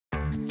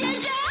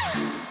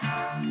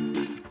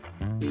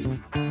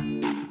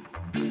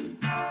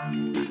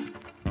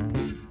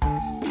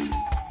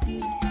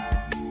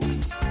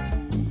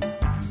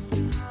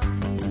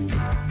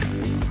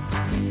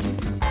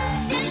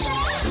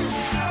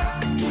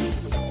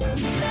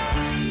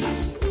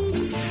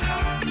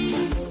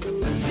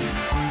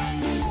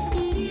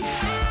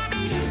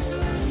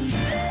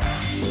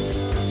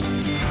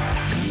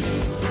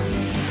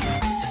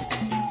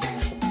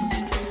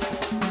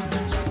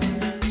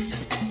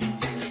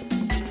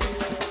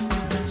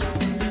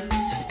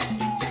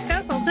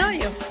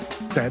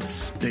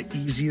That's the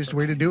easiest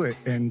way to do it,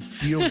 and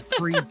feel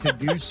free to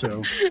do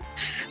so.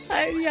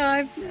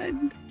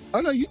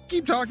 Oh, no, you can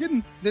keep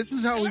talking. This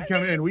is how we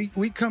come in.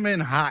 We come in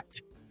hot.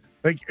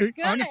 Like,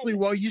 honestly,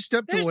 while you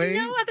stepped away.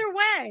 There's no other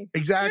way.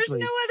 Exactly.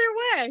 There's no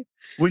other way.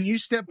 When you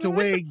stepped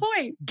away,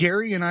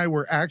 Gary and I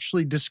were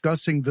actually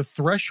discussing the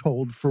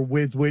threshold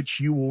with which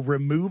you will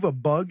remove a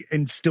bug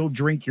and still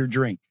drink your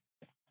drink.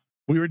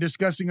 We were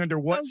discussing under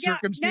what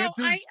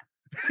circumstances.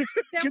 No,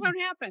 that won't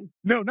happen.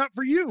 No, not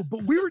for you.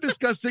 But we were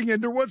discussing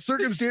under what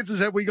circumstances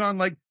have we gone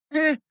like,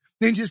 then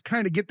just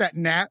kind of get that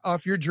gnat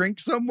off your drink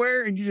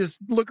somewhere and you just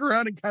look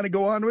around and kind of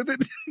go on with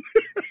it.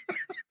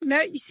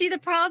 No, you see, the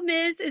problem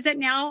is that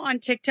now on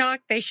TikTok,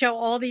 they show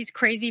all these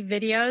crazy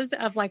videos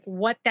of like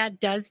what that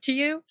does to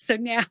you. So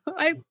now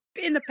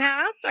in the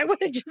past, I would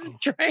have just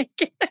drank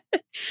it.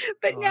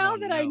 But now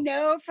that I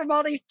know from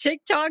all these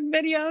TikTok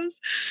videos,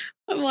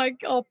 I'm like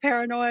all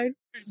paranoid.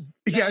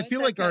 Yeah, I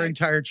feel like our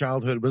entire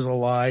childhood was a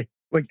lie.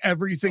 Like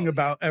everything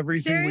about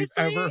everything Seriously?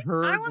 we've ever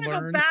heard, I want to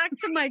go back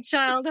to my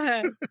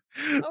childhood.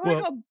 I want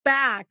to go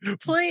back,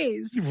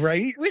 please.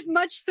 Right? It was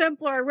much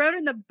simpler. I rode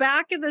in the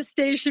back of the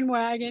station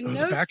wagon,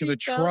 no back of the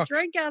seatbelt, truck.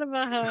 Drank out of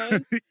a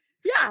hose.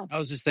 Yeah. I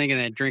was just thinking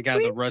that drink out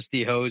of the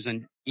rusty hose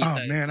and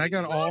I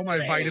got all my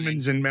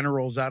vitamins and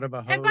minerals out of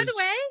a hose. And by the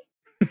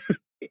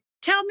way,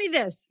 tell me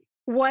this.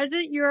 Was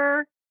it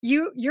your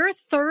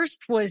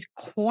thirst was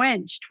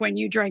quenched when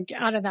you drank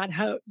out of that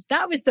hose?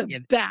 That was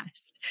the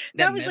best.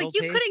 That was like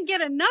you couldn't get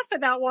enough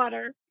of that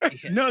water.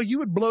 No, you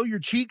would blow your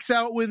cheeks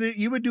out with it.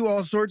 You would do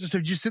all sorts of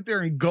stuff. Just sit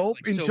there and gulp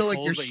until like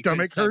your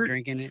stomach hurt.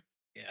 Drinking it.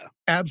 Yeah.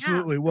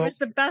 Absolutely. Well, it was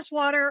the best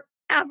water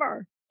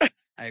ever.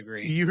 I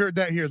agree. You heard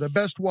that here. The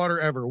best water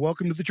ever.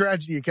 Welcome to the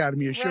Tragedy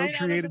Academy, a show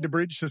created to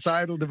bridge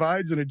societal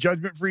divides in a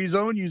judgment-free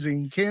zone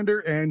using candor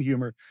and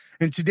humor.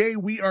 And today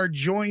we are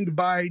joined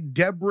by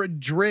Deborah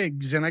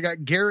Driggs, and I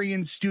got Gary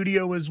in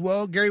studio as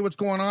well. Gary, what's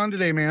going on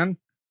today, man?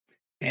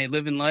 Hey,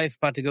 living life.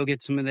 About to go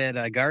get some of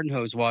that garden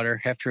hose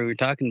water after we were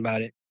talking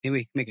about it. Maybe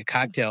we can make a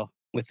cocktail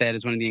with that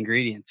as one of the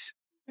ingredients.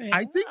 Yeah.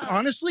 I think,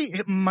 honestly,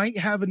 it might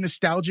have a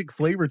nostalgic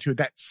flavor to it.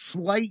 That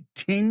slight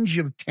tinge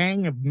of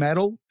tang of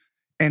metal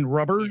and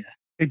rubber. Yeah.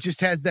 It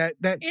just has that.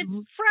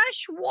 It's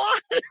fresh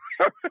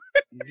water.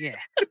 Yeah.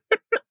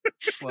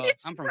 Well,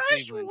 it's I'm from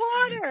fresh Cleveland.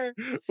 water.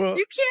 Well,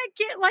 you can't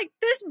get like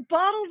this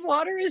bottled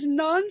water is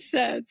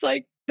nonsense.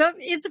 Like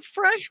it's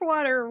fresh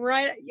water,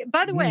 right?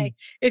 By the way,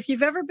 if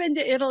you've ever been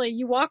to Italy,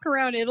 you walk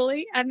around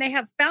Italy and they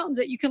have fountains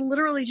that you can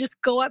literally just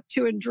go up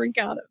to and drink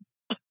out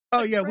of.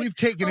 Oh yeah, we've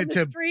taken it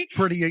to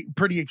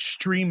pretty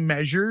extreme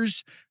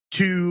measures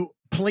to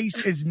place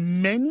as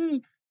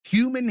many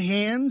human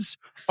hands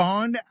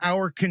on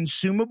our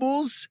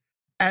consumables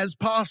as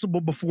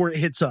possible before it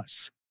hits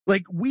us.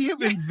 Like we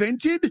have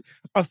invented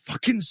a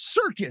fucking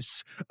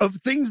circus of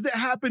things that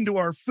happen to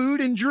our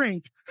food and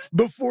drink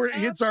before it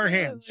hits our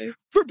hands.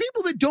 For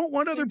people that don't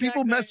want other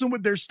people messing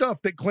with their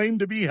stuff that claim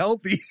to be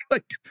healthy,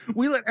 like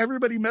we let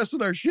everybody mess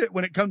with our shit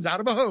when it comes out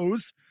of a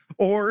hose,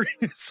 or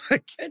it's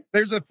like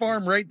there's a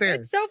farm right there.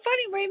 It's so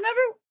funny.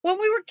 Remember when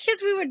we were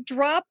kids, we would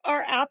drop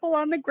our apple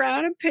on the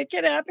ground and pick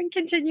it up and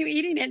continue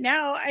eating it.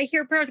 Now I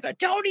hear parents go,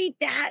 "Don't eat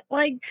that."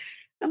 Like,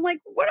 I'm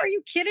like, what are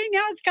you kidding?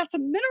 Now it's got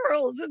some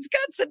minerals. It's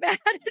got some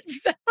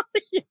added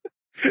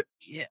value.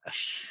 Yeah.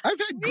 I've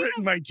had grit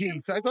in my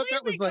teeth. I thought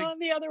that was like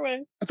the other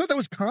way. I thought that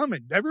was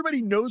common.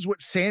 Everybody knows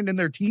what sand in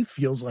their teeth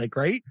feels like,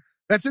 right?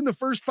 That's in the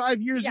first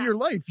 5 years of your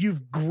life.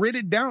 You've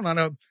gritted down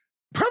on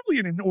probably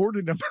an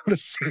inordinate amount of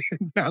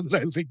sand now that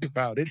I think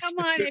about it. Come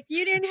on, if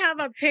you didn't have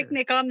a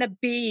picnic on the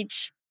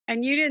beach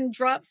and you didn't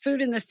drop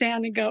food in the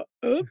sand and go,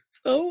 oops,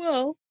 oh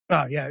well.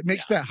 Oh, yeah. It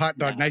makes that hot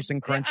dog nice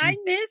and crunchy. I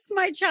miss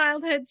my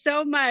childhood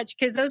so much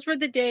because those were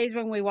the days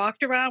when we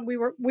walked around. We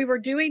were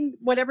doing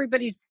what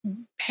everybody's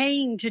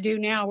paying to do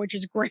now, which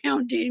is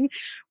grounding.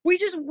 We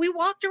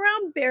walked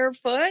around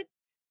barefoot.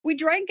 We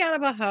drank out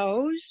of a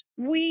hose.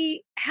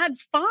 We had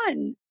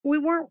fun. We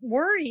weren't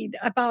worried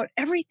about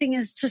everything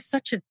is just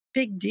such a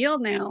big deal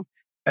now.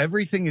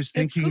 Everything is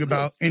thinking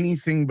about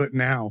anything but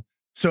now.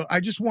 So I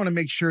just want to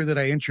make sure that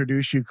I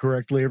introduce you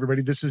correctly,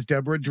 everybody. This is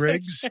Deborah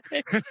Driggs.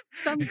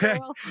 Some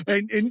girl.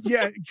 and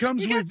yeah, it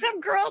comes you with got some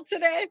girl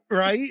today.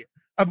 Right?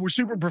 We're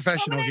super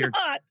professional here.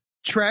 Hot.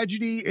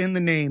 Tragedy in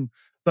the name.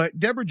 But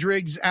Deborah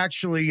Driggs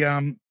actually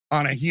on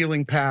a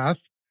healing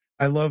path.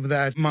 I love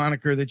that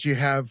moniker that you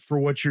have for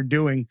what you're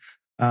doing.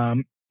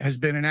 Has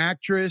been an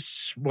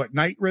actress,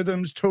 Night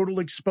Rhythms, Total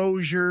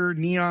Exposure,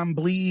 Neon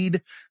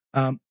Bleed,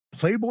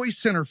 Playboy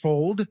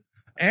Centerfold,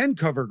 and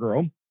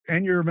CoverGirl.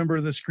 And you're a member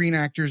of the Screen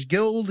Actors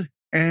Guild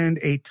and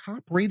a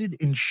top-rated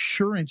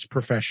insurance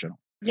professional.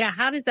 Yeah,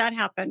 how does that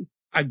happen?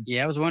 I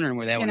was wondering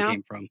where that one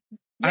came from.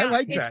 Yeah, I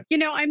like that.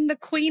 I'm the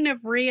queen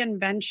of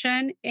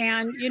reinvention.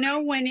 And,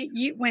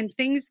 when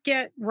things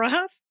get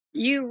rough,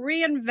 you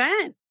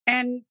reinvent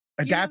and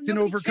adapt and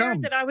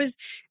overcome.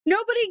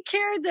 Nobody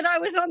cared that I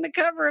was on the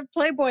cover of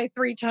Playboy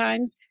 3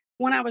 times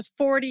when I was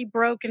 40,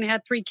 broke, and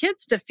had 3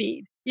 kids to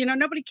feed.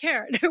 Nobody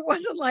cared. It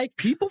wasn't like...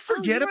 People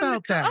forget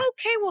about that.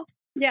 Okay, well...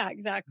 Yeah,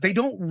 exactly. They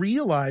don't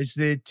realize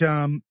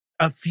that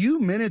a few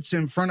minutes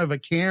in front of a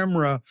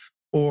camera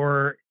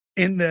or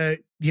in the,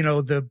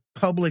 the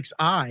public's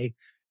eye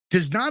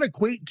does not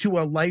equate to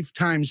a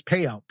lifetime's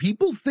payout.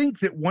 People think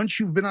that once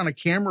you've been on a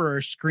camera or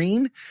a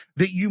screen,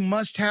 that you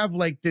must have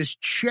like this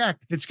check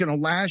that's going to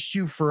last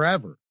you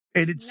forever.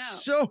 And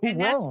it's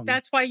wrong.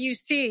 That's why you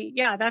see.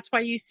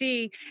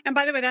 And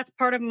by the way, that's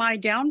part of my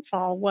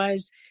downfall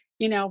was,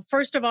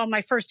 first of all,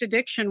 my first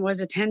addiction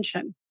was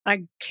attention.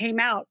 I came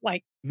out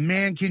like,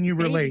 man, can you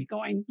relate?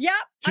 Going, yep,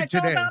 it's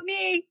all about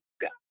me.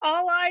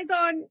 All eyes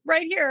on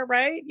right here,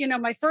 right?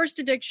 My first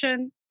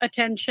addiction,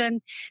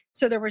 attention.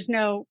 So there was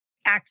no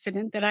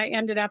accident that I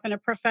ended up in a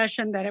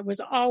profession that it was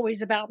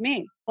always about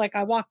me. Like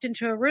I walked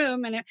into a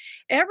room and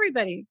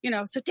everybody,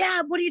 so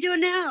Dad, what are you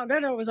doing now?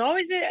 No, it was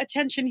always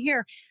attention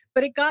here.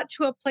 But it got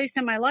to a place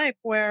in my life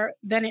where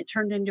then it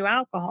turned into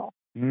alcohol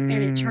and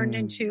it turned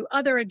into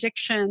other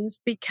addictions,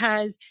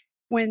 because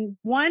when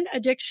one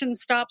addiction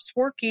stops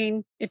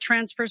working, it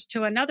transfers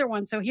to another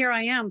one. So here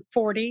I am,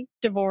 40,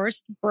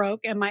 divorced,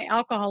 broke, and my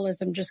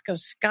alcoholism just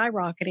goes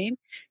skyrocketing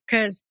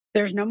because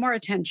there's no more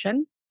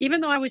attention. Even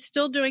though I was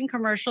still doing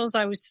commercials,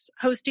 I was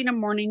hosting a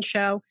morning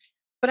show,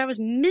 but I was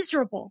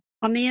miserable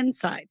on the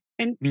inside.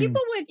 And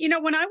people would,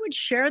 when I would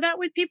share that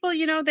with people,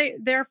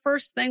 their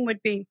first thing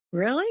would be,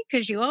 really?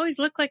 Because you always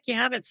look like you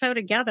have it so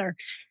together.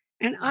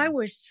 And I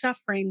was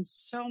suffering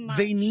so much.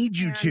 They need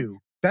you to.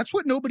 That's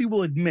what nobody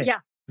will admit. Yeah.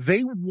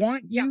 They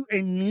want you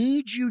and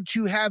need you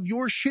to have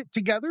your shit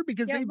together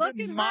because they've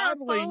been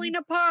modeling. Falling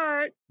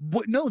apart.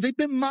 No, they've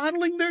been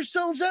modeling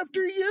themselves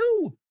after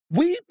you.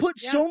 We put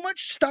so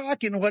much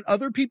stock in what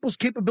other people's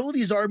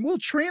capabilities are, and we'll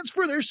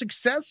transfer their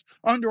success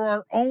onto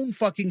our own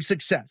fucking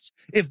success.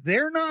 If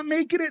they're not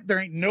making it, there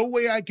ain't no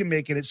way I can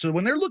make it. So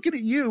when they're looking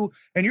at you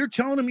and you're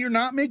telling them you're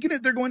not making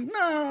it, they're going,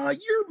 nah,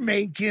 you're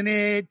making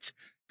it.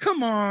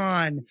 Come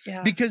on.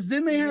 Yeah. Because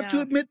then they have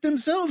to admit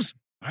themselves,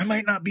 I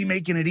might not be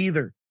making it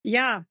either.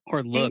 Yeah.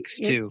 Or looks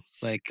too.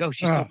 Like, oh,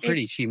 she's so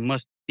pretty. She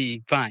must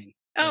be fine.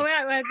 Oh,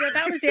 yeah,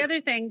 that was the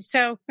other thing.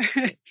 So,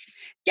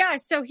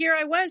 so here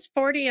I was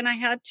 40 and I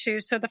had to.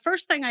 So the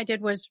first thing I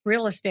did was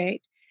real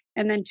estate.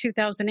 And then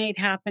 2008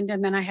 happened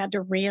and then I had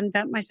to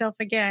reinvent myself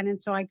again. And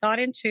so I got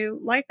into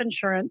life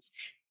insurance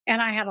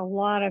and I had a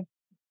lot of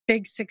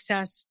big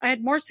success. I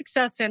had more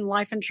success in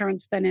life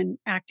insurance than in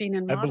acting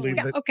and modeling.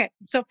 I believe it. Okay.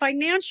 So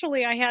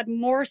financially, I had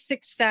more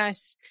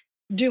success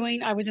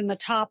I was in the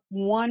top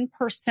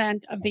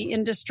 1% of the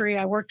industry.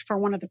 I worked for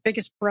one of the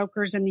biggest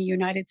brokers in the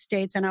United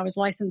States and I was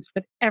licensed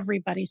with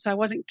everybody. So I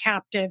wasn't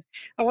captive.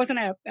 I wasn't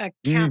a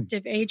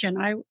captive agent.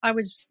 I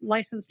was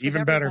licensed with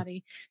even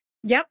everybody.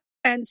 Better. Yep.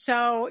 And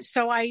so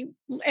I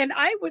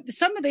would,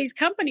 some of these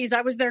companies,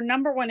 I was their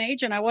number one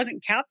agent. I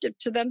wasn't captive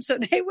to them. So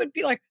they would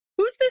be like,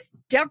 who's this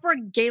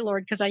Deborah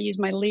Gaylord? Because I use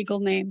my legal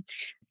name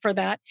for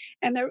that.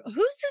 And who's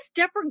this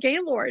Deborah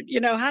Gaylord?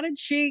 How did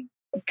she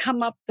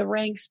come up the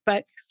ranks?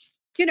 But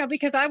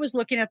because I was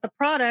looking at the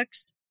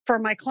products for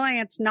my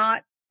clients,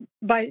 not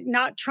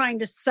trying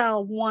to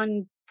sell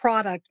one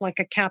product like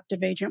a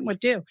captive agent would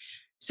do.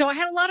 So I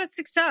had a lot of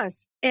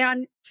success.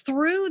 And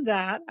through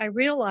that, I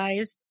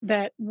realized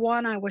that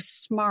one, I was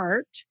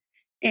smart.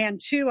 And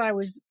two, I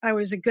was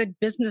a good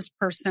business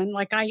person.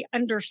 Like I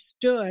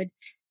understood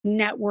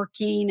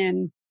networking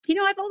and,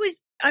 I've always,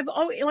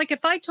 like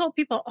if I told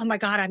people, oh my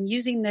God, I'm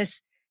using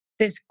this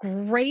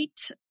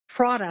great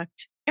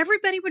product,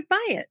 everybody would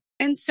buy it.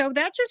 And so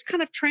that just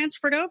kind of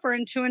transferred over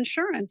into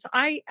insurance.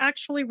 I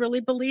actually really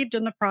believed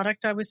in the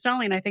product I was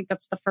selling. I think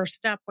that's the first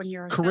step when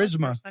you're a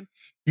charisma.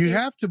 You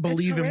have to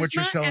believe in what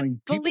you're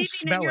selling. People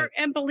smell it.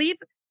 And believe.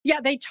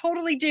 Yeah, they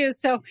totally do.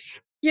 So,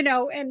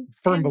 and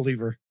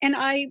believer. And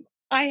I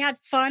had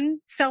fun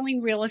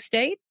selling real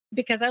estate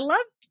because I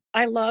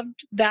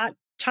loved that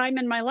time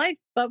in my life.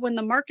 But when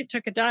the market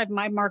took a dive,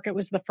 my market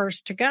was the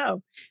first to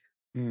go.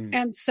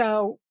 And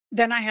so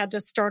then I had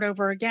to start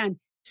over again.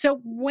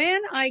 So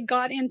when I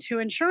got into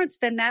insurance,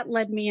 then that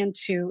led me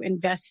into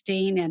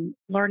investing and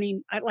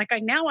learning.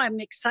 Now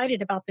I'm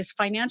excited about this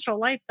financial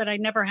life that I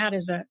never had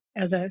as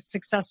a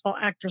successful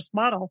actress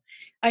model.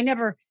 I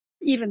never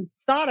even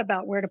thought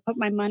about where to put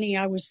my money.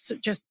 I was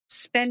just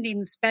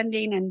spending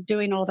and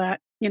doing all that.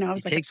 I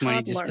was like a toddler. It takes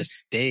money just to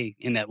stay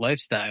in that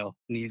lifestyle.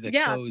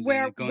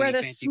 Where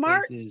the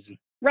smart,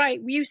 right?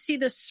 You see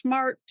the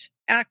smart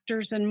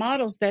actors and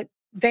models that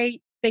they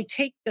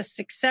take the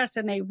success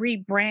and they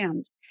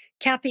rebrand.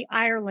 Kathy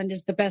Ireland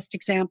is the best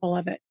example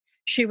of it.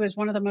 She was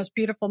one of the most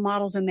beautiful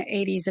models in the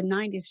 80s and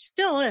 90s,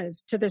 still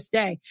is to this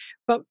day.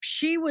 But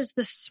she was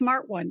the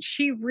smart one.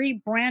 She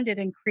rebranded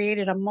and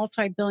created a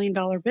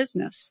multi-billion-dollar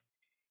business.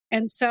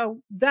 And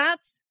so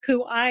that's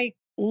who I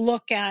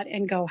look at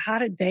and go, how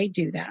did they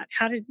do that?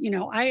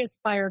 I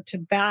aspire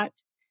to that.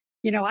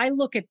 I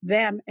look at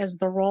them as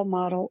the role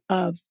model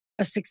of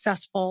a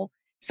successful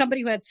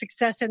somebody who had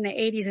success in the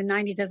 80s and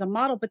 90s as a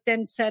model, but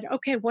then said,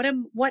 okay, what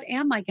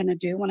am I going to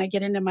do when I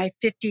get into my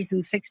 50s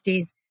and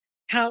 60s?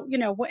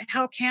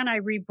 how can I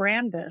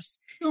rebrand this?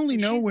 You only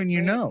know when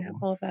you know.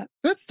 Example of that.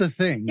 That's the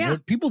thing. Yeah.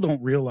 What people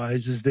don't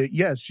realize is that,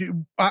 yes,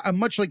 I'm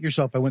much like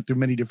yourself. I went through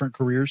many different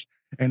careers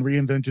and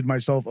reinvented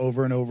myself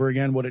over and over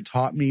again. What it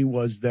taught me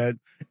was that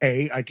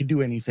A, I could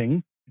do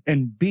anything,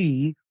 and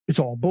B, it's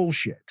all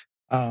bullshit.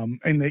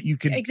 And that you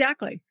could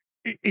exactly.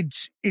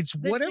 It's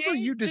whatever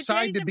you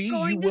decide to be,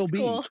 you will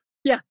be.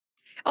 Yeah.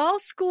 All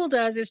school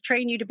does is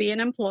train you to be an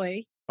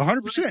employee.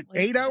 100%.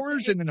 8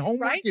 hours and then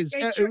homework is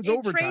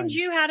overtime. It trains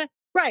you how to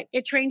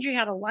It trains you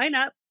how to line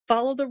up,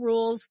 follow the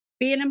rules,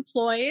 be an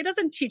employee. It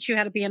doesn't teach you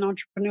how to be an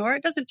entrepreneur.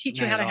 It doesn't teach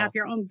you how to have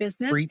your own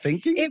business. Free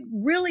thinking. It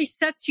really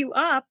sets you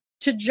up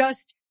to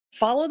just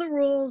follow the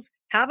rules,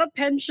 have a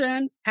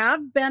pension,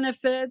 have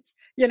benefits.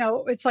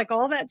 It's like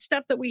all that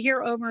stuff that we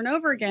hear over and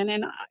over again.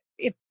 And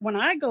when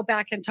I go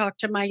back and talk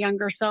to my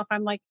younger self,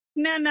 I'm like,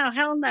 no,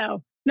 hell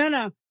no.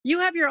 No. You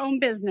have your own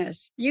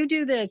business. You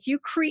do this. You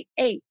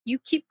create. You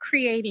keep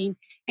creating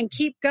and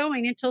keep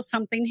going until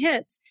something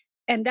hits.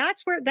 And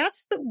that's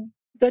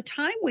the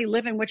time we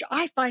live in, which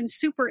I find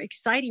super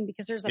exciting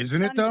because there's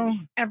Isn't it though?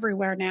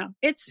 Everywhere now.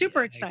 It's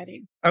super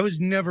exciting. I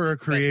was never a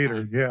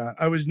creator. Yeah.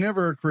 I was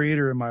never a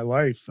creator in my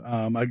life.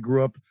 I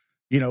grew up,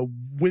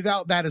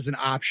 without that as an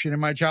option in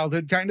my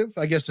childhood, kind of.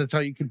 I guess that's how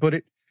you could put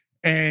it.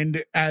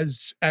 And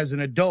as an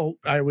adult,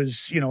 I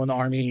was, in the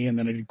Army, and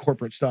then I did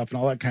corporate stuff and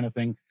all that kind of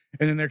thing.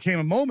 And then there came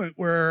a moment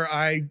where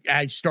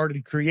I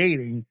started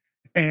creating,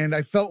 and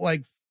I felt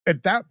like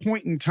at that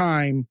point in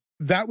time,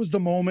 that was the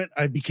moment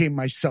I became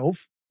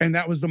myself. And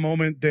that was the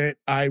moment that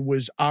I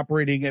was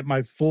operating at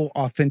my full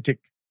authentic,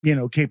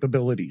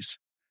 capabilities.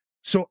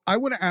 So I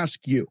want to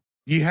ask you,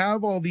 you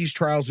have all these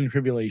trials and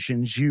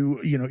tribulations. You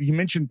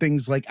mentioned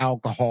things like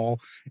alcohol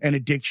and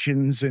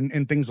addictions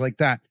and things like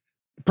that.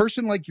 A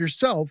person like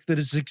yourself that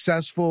is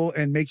successful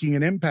and making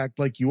an impact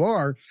like you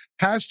are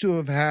has to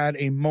have had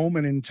a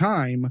moment in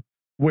time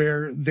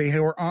where they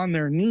were on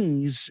their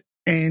knees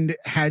and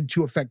had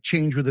to affect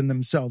change within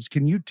themselves.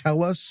 Can you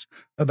tell us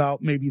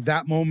about maybe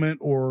that moment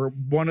or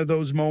one of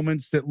those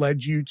moments that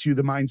led you to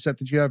the mindset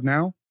that you have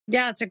now?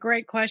 Yeah, it's a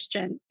great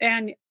question.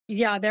 And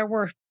yeah, there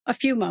were a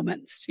few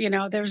moments,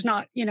 there's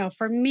not,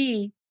 for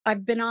me,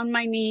 I've been on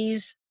my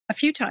knees a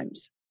few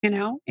times,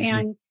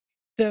 and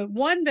the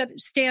one that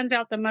stands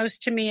out the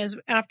most to me is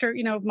after,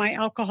 my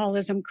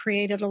alcoholism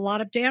created a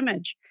lot of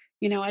damage.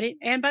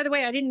 And by the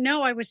way, I didn't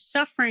know I was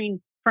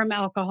suffering from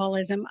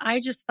alcoholism. I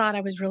just thought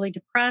I was really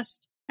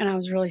depressed and I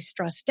was really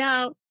stressed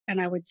out. And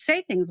I would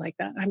say things like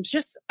that. I'm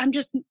just,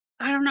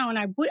 I don't know. And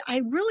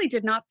I really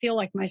did not feel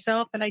like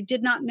myself. And I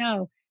did not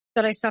know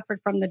that I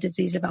suffered from the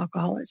disease of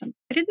alcoholism.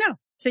 I didn't know.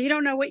 So you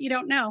don't know what you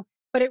don't know,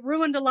 but it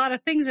ruined a lot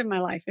of things in my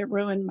life. It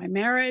ruined my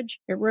marriage.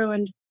 It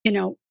ruined,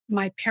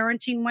 my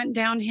parenting went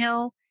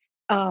downhill.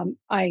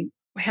 I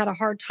had a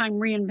hard time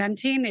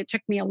reinventing. It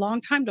took me a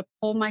long time to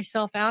pull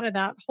myself out of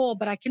that hole,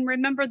 but I can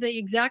remember the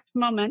exact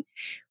moment.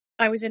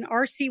 I was in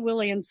R.C.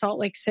 Willey in Salt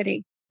Lake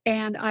City,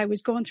 and I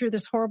was going through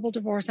this horrible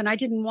divorce, and I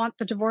didn't want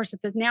the divorce.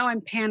 Now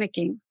I'm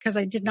panicking because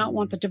I did not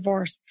want the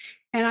divorce.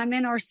 And I'm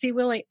in R.C.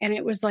 Willey, and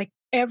it was like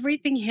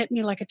everything hit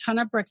me like a ton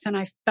of bricks, and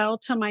I fell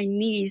to my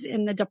knees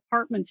in the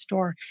department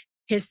store,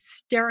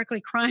 hysterically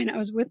crying. I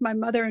was with my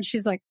mother, and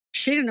she's like,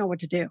 she didn't know what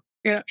to do.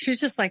 She's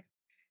just like,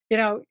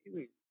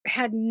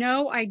 had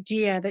no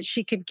idea that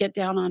she could get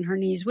down on her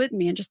knees with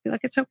me and just be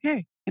like, it's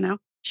okay.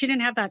 She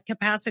didn't have that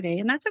capacity,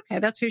 and that's okay.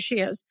 That's who she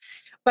is.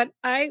 But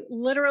I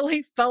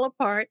literally fell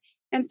apart,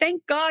 and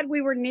thank God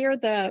we were near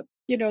the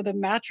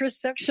mattress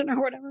section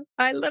or whatever.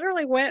 I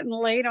literally went and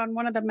laid on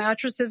one of the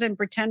mattresses and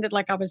pretended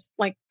like I was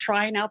like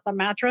trying out the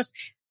mattress.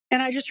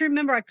 And I just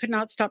remember I could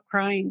not stop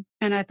crying.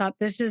 And I thought,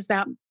 this is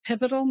that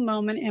pivotal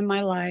moment in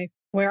my life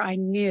where I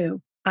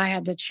knew I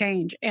had to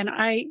change. And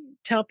I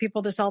tell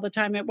people this all the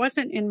time. It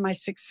wasn't in my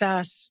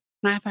success.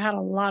 And I've had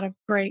a lot of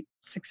great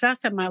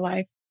success in my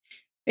life.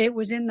 It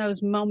was in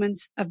those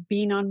moments of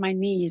being on my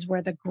knees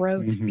where the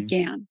growth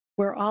began,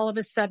 where all of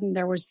a sudden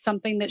there was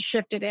something that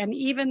shifted. And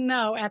even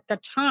though at the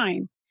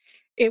time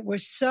it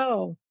was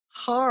so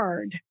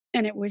hard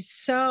and it was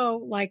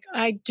so like,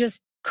 I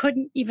just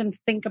couldn't even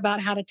think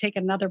about how to take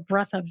another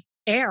breath of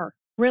air,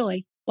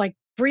 really. Like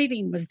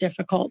breathing was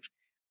difficult.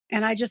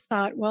 And I just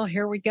thought, well,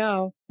 here we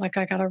go. Like,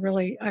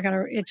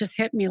 it just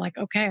hit me like,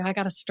 okay, I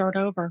got to start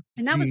over.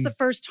 And that was the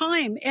first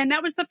time. And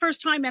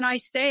I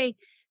say,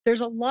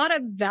 there's a lot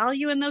of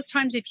value in those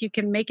times if you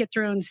can make it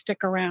through and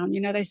stick around.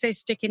 They say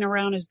sticking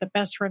around is the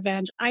best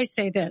revenge. I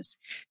say this,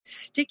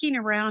 sticking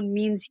around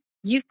means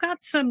you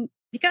got some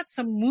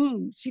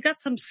wounds, you got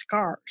some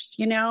scars,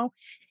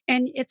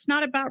 and it's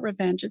not about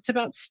revenge. It's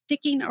about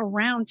sticking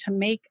around to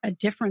make a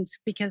difference,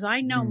 because I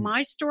know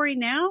my story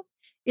now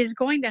is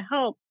going to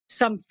help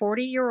some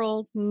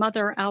 40-year-old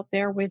mother out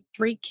there with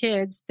 3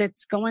 kids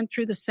that's going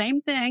through the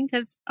same thing,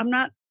 because I'm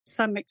not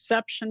some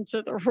exception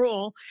to the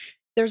rule.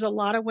 There's a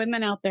lot of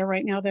women out there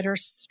right now that are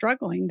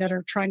struggling, that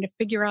are trying to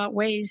figure out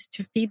ways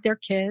to feed their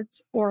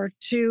kids or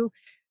to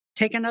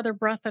take another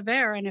breath of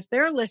air. And if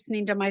they're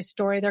listening to my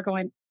story, they're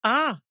going,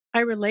 I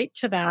relate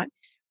to that.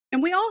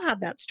 And we all have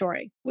that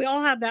story. We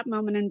all have that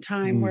moment in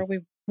time where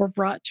we're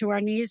brought to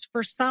our knees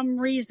for some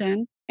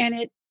reason.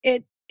 And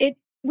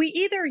we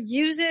either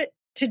use it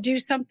to do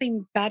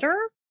something better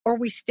or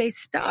we stay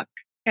stuck.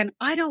 And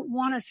I don't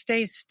want to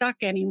stay stuck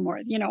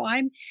anymore.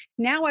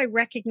 I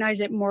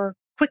recognize it more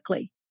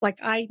quickly. Like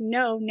I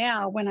know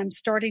now when I'm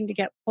starting to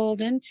get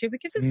pulled into,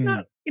 because it's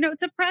not,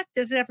 it's a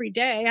practice every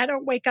day. I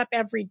don't wake up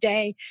every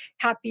day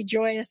happy,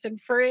 joyous, and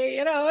free.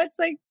 It's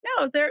like,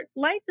 no,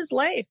 life is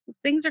life.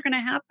 Things are going to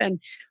happen.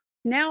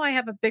 Now I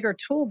have a bigger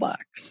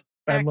toolbox.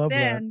 Back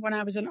then, when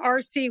I was an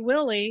RC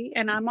Willie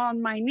and I'm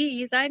on my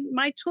knees,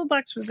 my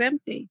toolbox was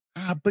empty.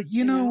 But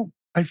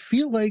I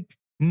feel like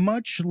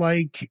much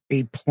like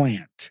a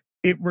plant,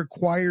 it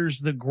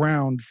requires the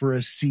ground for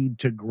a seed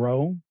to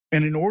grow.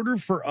 And in order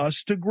for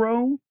us to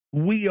grow,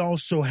 we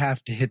also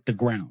have to hit the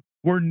ground.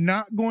 We're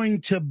not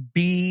going to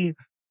be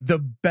the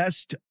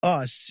best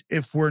us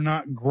if we're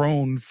not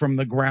grown from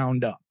the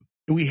ground up.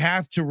 We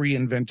have to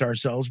reinvent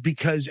ourselves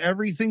because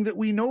everything that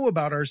we know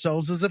about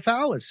ourselves is a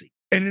fallacy.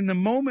 And in the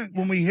moment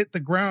when we hit the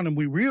ground and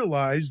we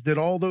realize that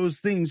all those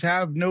things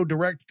have no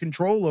direct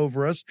control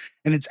over us,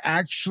 and it's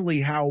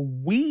actually how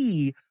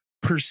we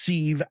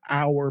perceive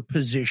our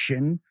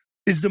position,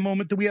 is the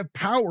moment that we have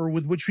power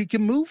with which we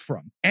can move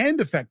from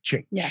and affect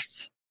change.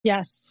 Yes.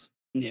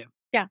 Yeah.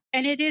 Yeah.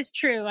 And it is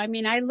true. I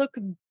mean, I look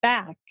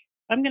back,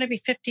 I'm going to be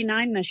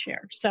 59 this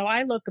year. So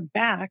I look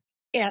back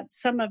at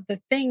some of the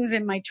things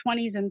in my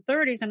 20s and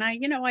 30s. And I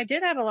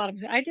did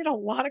a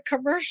lot of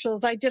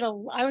commercials. I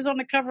was on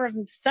the cover of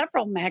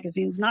several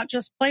magazines, not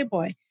just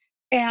Playboy.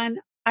 And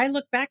I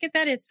look back at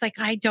that. It's like,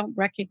 I don't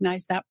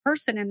recognize that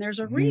person. And there's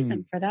a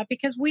reason for that,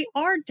 because we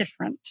are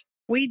different.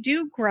 We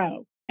do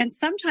grow. And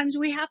sometimes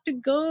we have to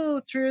go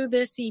through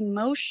this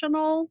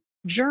emotional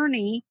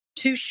journey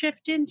to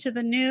shift into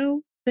the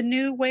new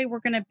way we're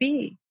going to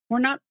be.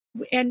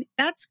 And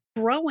that's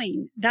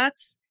growing. That,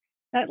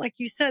 like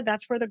you said,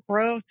 that's where the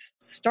growth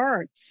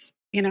starts.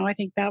 I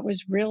think that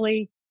was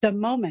really the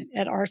moment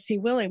at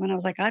RC Willie when I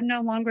was like, I'm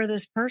no longer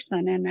this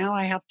person. And now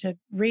I have to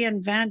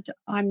reinvent.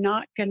 I'm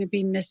not going to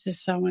be Mrs.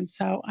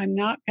 So-and-so. I'm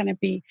not going to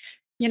be,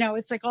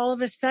 it's like all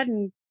of a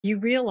sudden you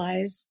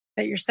realize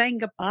that you're saying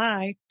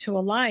goodbye to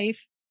a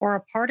life or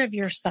a part of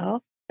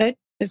yourself that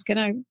is going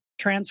to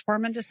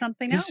transform into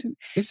something else.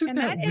 Isn't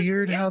that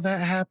weird how that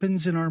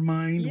happens in our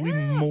mind? Yeah, we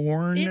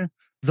mourn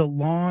the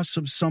loss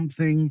of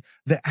something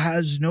that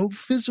has no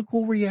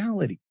physical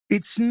reality.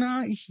 It's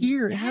not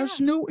here. It has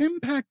no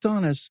impact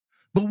on us.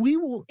 But we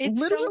will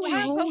literally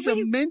hold a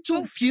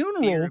mental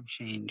funeral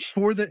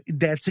for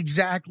that's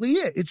exactly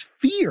it. It's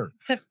fear.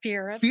 It's a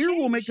fear of Fear change.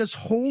 will make us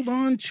hold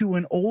on to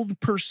an old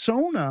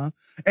persona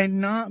and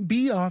not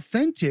be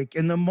authentic.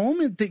 And the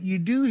moment that you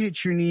do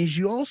hit your knees,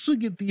 you also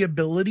get the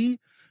ability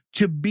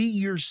to be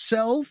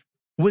yourself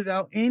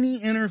without any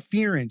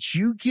interference.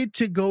 You get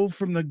to go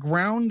from the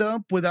ground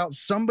up without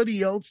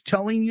somebody else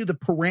telling you the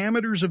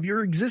parameters of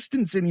your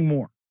existence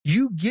anymore.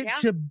 You get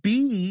to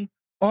be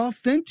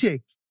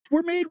authentic.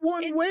 We're made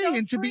one way,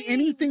 and to be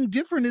anything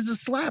different is a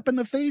slap in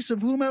the face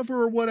of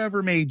whomever or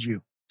whatever made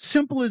you.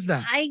 Simple as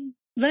that.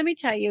 Let me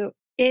tell you,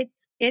 it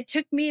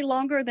took me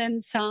longer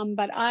than some,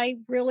 but I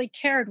really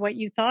cared what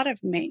you thought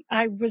of me.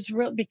 I was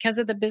because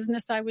of the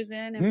business I was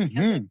in and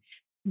because of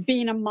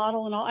being a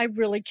model and all, I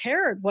really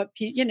cared what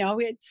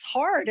it's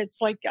hard.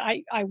 It's like,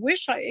 I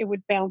wish it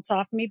would bounce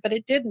off me, but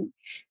it didn't.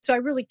 So I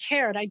really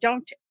cared. I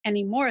don't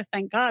anymore,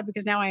 thank God,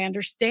 because now I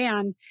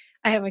understand.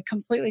 I have a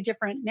completely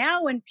different,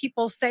 now when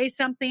people say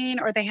something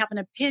or they have an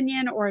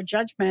opinion or a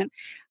judgment,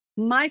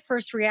 my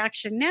first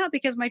reaction now,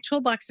 because my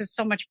toolbox is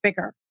so much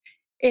bigger,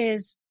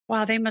 is,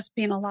 wow, they must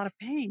be in a lot of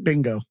pain.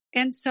 Bingo.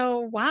 And so,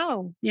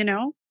 wow,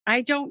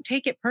 I don't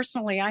take it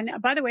personally.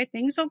 By the way,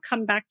 things will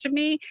come back to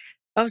me.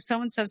 Oh,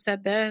 so-and-so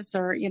said this,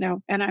 or,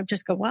 and I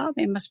just go, wow,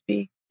 they must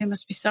be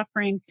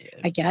suffering. Yeah.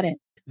 I get it.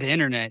 The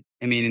internet,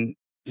 I mean,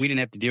 we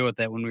didn't have to deal with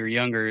that when we were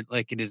younger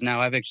like it is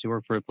now. I've actually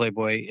worked for a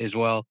Playboy as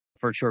well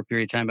for a short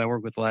period of time. I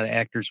work with a lot of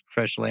actors,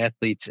 professional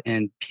athletes,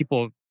 and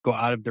people go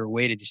out of their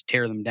way to just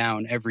tear them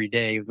down every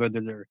day, whether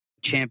they're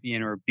a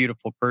champion or a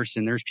beautiful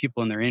person. There's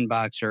people in their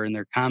inbox or in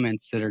their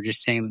comments that are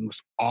just saying the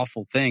most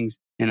awful things.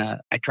 And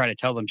I try to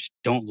tell them, just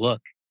don't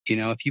look.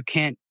 If you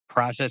can't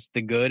process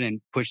the good and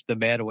push the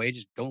bad away,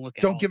 just don't look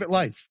at it. Don't give it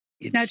life.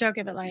 No, don't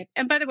give it life.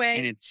 And by the way,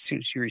 and as soon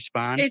as you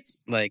respond,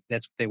 it's like,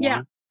 that's what they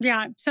want.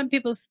 Yeah. Some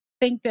people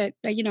think that,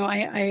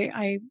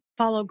 I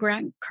follow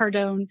Grant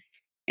Cardone,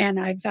 and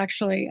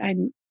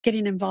I'm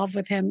getting involved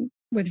with him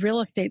with real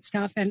estate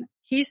stuff. And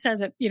he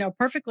says it,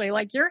 perfectly,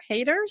 like, your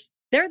haters,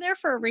 they're there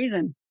for a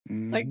reason.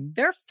 Mm-hmm. Like,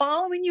 they're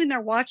following you and they're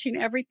watching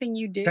everything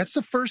you do. That's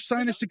the first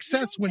sign of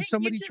success when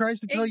somebody tries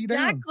to tell you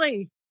down.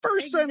 Exactly.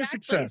 First sign of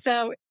success.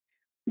 So,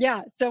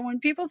 yeah. So when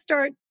people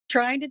start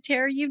trying to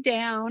tear you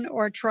down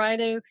or try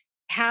to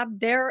have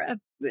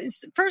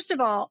first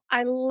of all,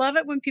 I love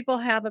it when people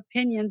have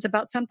opinions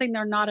about something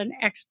they're not an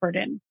expert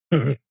in.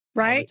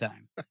 Right? All the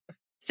time.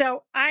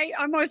 So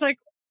I'm always like,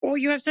 well,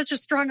 you have such a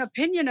strong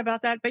opinion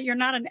about that, but you're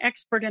not an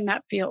expert in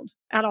that field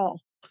at all.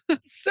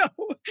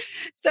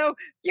 So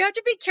you have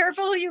to be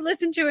careful who you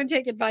listen to and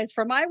take advice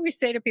from. I always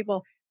say to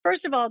people,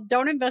 First of all,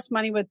 don't invest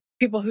money with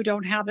people who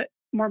don't have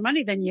more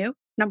money than you,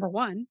 number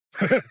one.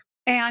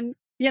 And,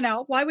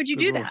 why would you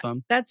do that?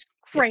 That's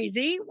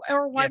crazy.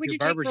 Or why would you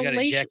take barber's got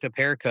a jacked up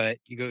haircut,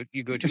 you go Yeah,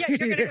 you're going to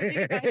go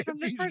take advice from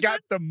this He's person? got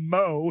the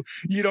mow.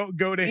 You don't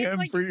go to him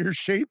for your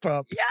shape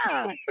up.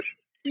 Yeah.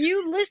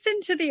 You listen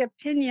to the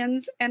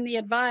opinions and the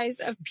advice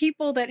of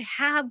people that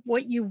have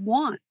what you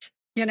want,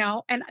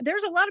 and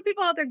there's a lot of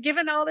people out there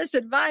giving all this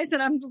advice.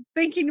 And I'm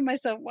thinking to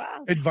myself,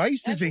 wow.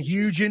 Advice is a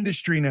huge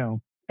industry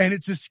now, and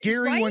it's a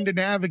scary one to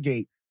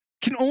navigate.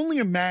 Can only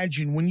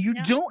imagine when you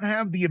don't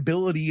have the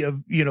ability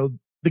of,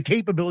 the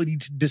capability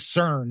to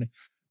discern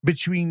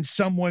between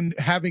someone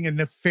having a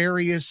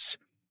nefarious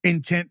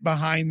intent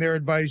behind their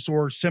advice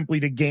or simply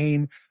to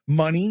gain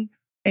money,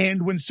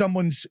 and when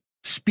someone's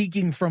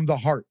speaking from the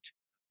heart,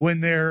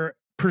 when they're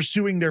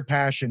pursuing their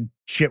passion.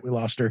 Shit, we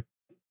lost her.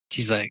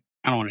 She's like,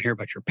 I don't want to hear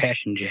about your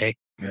passion, Jay.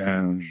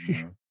 Yeah,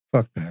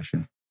 fuck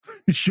passion.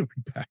 She'll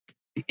be back.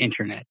 The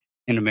internet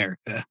in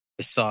America,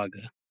 the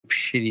saga of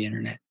shitty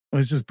internet.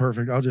 Well, this is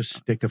perfect. I'll just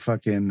stick a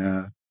fucking,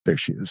 there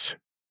she is.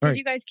 Did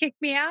you guys kick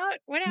me out?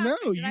 What happened?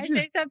 No, Did I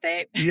say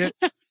something? Yeah.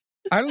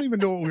 I don't even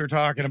know what we were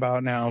talking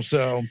about now.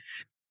 So,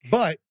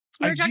 but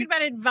we were talking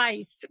about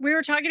advice. We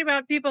were talking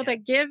about people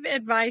that give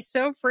advice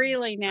so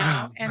freely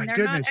now, and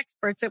they're not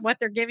experts at what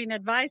they're giving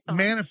advice on.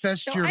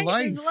 Manifest your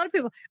life. There's a lot of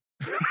people.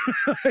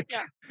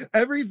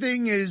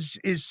 Everything is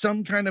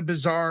some kind of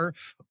bizarre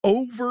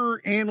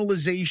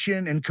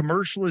over-analyzation and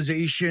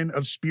commercialization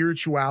of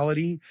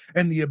spirituality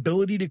and the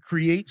ability to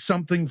create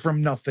something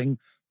from nothing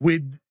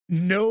with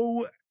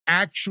no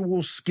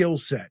actual skill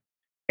set.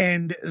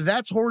 And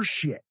that's horse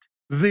shit.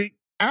 The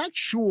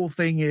actual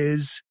thing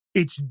is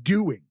it's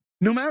doing.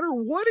 No matter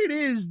what it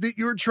is that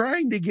you're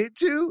trying to get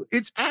to,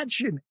 it's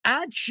action.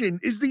 Action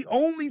is the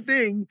only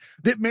thing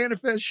that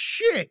manifests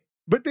shit.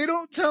 But they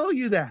don't tell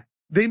you that.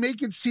 They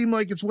make it seem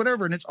like it's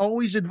whatever. And it's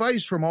always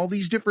advice from all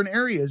these different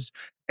areas.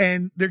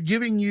 And they're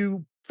giving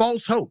you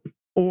false hope,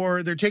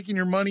 or they're taking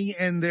your money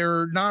and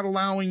they're not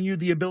allowing you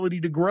the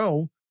ability to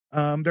grow.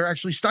 They're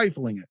actually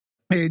stifling it.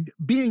 And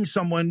being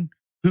someone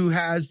who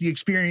has the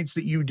experience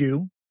that you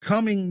do,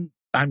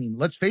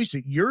 let's face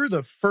it, you're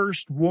the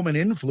first woman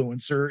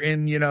influencer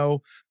in, in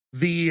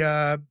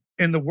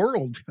the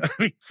world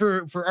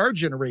for our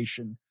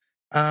generation.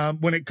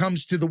 When it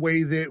comes to the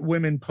way that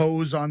women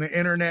pose on the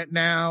internet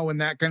now and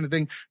that kind of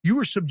thing, you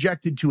were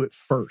subjected to it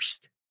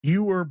first.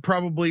 You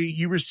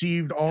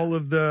received all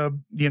of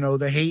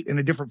the hate in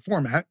a different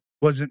format.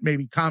 Wasn't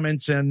maybe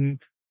comments on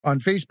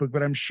Facebook,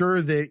 but I'm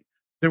sure that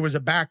there was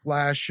a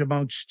backlash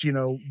amongst,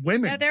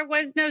 women. No, there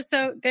was no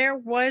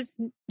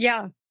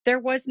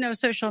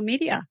social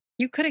media.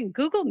 You couldn't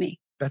Google me.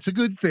 That's a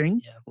good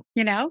thing.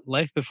 Yeah.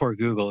 Life before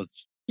Google.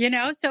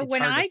 So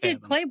when I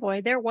did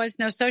Playboy, there was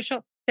no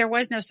social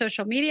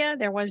media.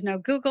 There was no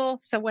Google.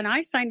 So when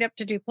I signed up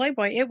to do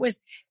Playboy, it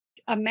was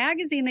a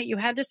magazine that you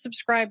had to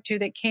subscribe to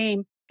that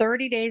came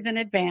 30 days in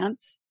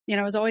advance.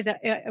 It was always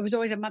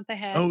a month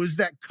ahead. Oh, is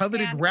that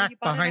coveted rack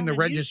behind the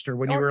register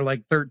when you were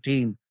like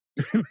 13?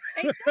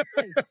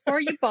 Exactly.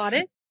 Or you bought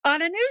it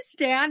on a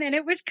newsstand and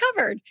it was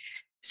covered.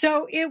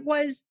 So it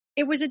was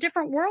a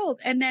different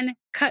world. And then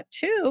cut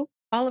to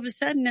all of a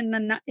sudden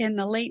in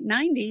the late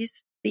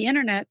 90s, the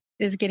internet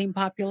is getting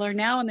popular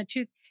now.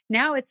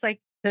 Now it's like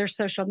there's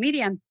social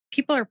media and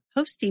people are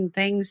posting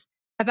things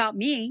about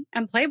me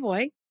and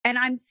Playboy. And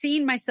I'm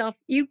seeing myself,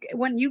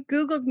 when you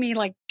Googled me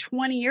like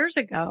 20 years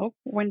ago,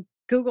 when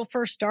Google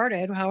first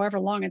started, however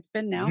long it's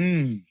been now.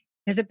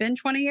 Has it been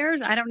 20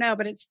 years? I don't know,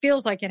 but it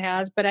feels like it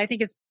has. But I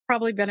think it's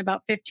probably been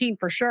about 15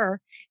 for sure.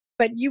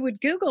 But you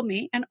would Google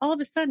me and all of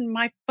a sudden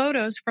my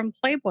photos from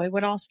Playboy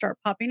would all start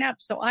popping up.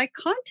 So I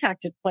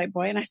contacted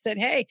Playboy and I said,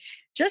 hey,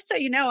 just so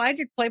you know, I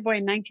did Playboy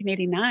in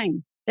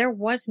 1989. There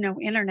was no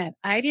internet.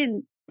 I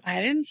didn't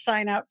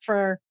sign up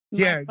for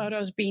my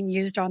photos being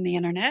used on the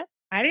internet.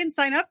 I didn't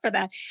sign up for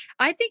that.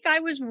 I think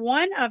I was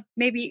one of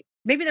maybe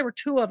there were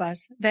two of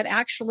us that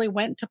actually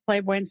went to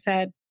Playboy and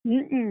said,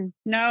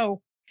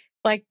 no,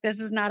 like, this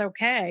is not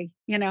okay.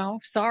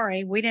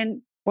 Sorry.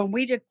 When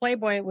we did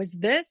Playboy, it was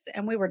this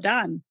and we were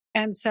done.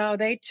 And so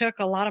they took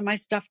a lot of my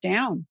stuff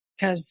down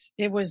because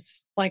it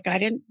was like,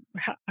 that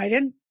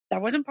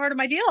wasn't part of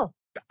my deal.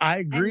 I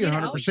agree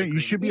 100%. You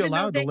should be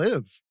allowed to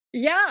live.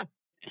 Yeah.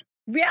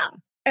 Yeah.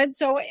 And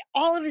so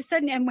all of a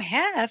sudden, and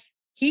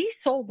he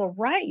sold the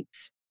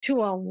rights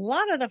to a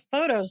lot of the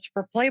photos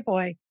for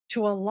Playboy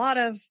to a lot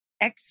of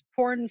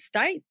X-porn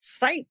sites,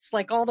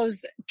 like all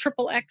those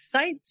XXX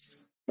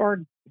sites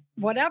or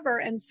whatever.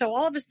 And so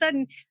all of a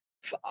sudden,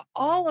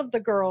 all of the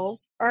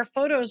girls, our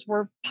photos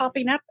were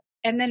popping up.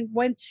 And then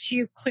once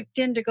you clicked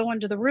in to go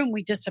into the room,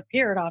 we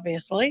disappeared,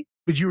 obviously.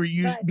 But you were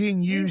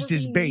being used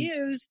as bait.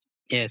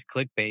 As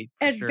clickbait.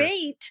 As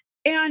bait.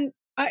 And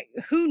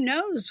who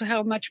knows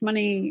how much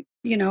money,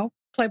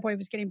 Playboy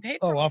was getting paid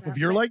for. Oh, off of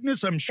your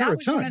likeness? I'm sure a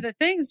ton. One of the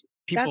things.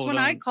 That's when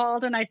I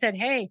called and I said,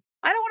 hey,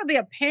 I don't want to be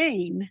a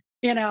pain,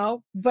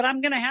 but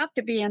I'm going to have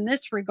to be in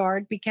this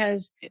regard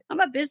because I'm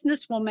a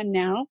businesswoman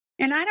now.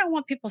 And I don't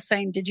want people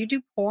saying, did you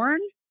do porn?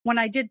 when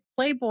I did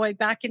Playboy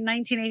back in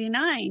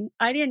 1989,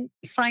 I didn't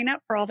sign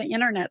up for all the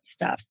internet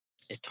stuff.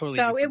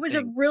 So it was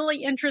a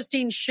really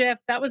interesting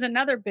shift. That was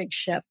another big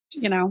shift,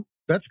 you know.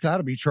 That's got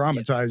to be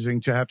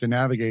traumatizing to have to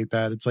navigate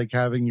that. It's like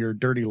having your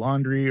dirty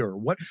laundry or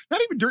what?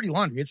 Not even dirty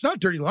laundry. It's not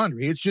dirty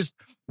laundry. It's just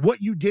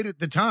what you did at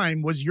the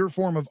time was your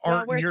form of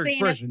art and your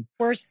expression.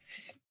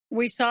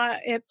 We saw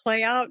it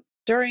play out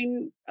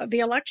during the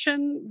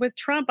election with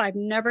Trump. I've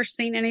never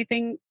seen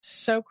anything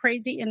so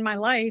crazy in my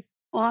life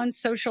on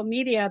social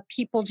media,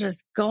 people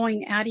just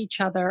going at each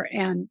other.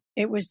 And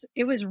it was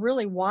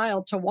really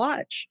wild to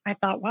watch. I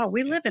thought, wow,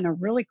 we live in a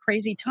really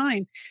crazy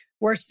time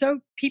where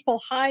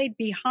people hide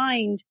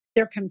behind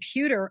their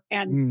computer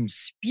and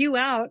spew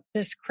out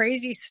this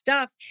crazy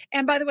stuff.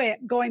 And by the way,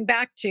 going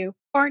back to,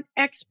 aren't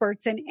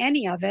experts in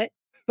any of it,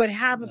 but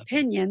have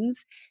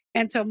opinions.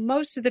 And so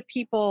most of the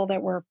people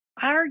that were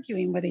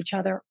arguing with each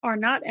other are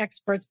not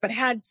experts, but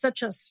had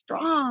such a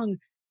strong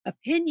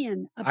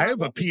opinion about I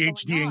have a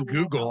PhD in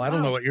Google. I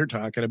don't know what you're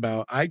talking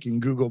about. I can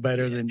Google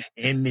better than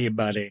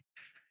anybody.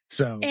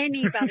 So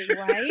anybody,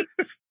 right?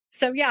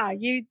 So yeah,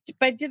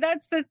 but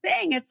that's the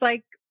thing. It's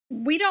like,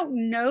 we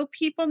don't know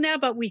people now,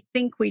 but we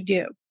think we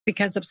do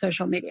because of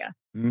social media.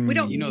 We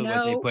don't know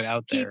what they put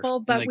out there. People,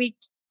 but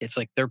it's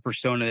like their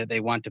persona that they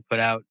want to put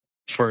out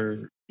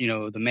for,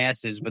 the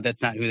masses, but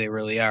that's not who they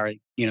really are.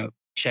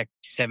 Check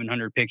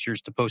 700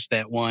 pictures to post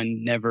that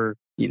one. Never,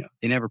 they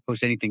never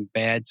post anything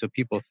bad. So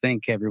people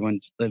think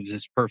everyone lives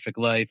this perfect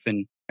life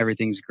and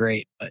everything's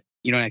great, but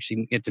you don't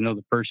actually get to know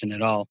the person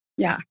at all.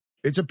 Yeah.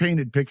 It's a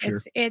painted picture.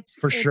 It's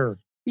for sure.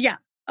 Yeah,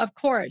 of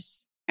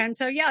course. And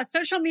so, yeah,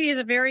 social media is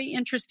a very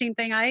interesting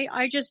thing.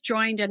 I just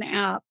joined an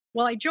app.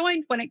 Well, I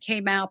joined when it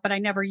came out, but I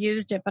never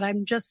used it. But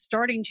I'm just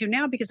starting to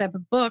now because I have a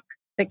book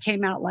that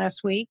came out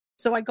last week.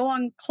 So I go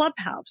on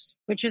Clubhouse,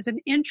 which is an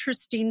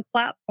interesting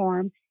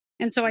platform.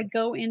 And so I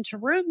go into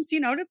rooms,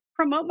 to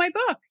promote my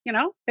book.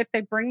 If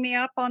they bring me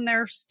up on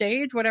their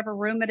stage, whatever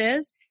room it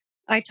is,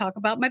 I talk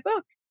about my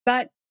book.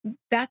 But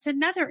that's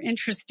another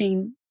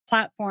interesting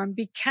platform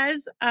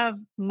because of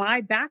my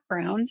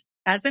background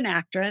as an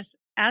actress,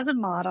 as a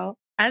model,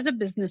 as a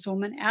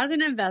businesswoman, as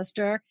an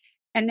investor,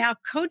 and now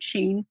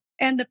coaching.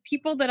 And the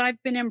people that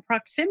I've been in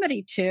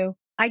proximity to,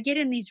 I get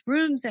in these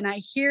rooms and I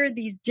hear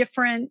these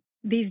different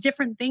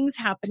things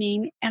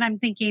happening. And I'm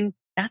thinking,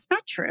 that's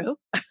not true.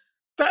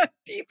 But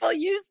people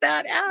use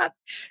that app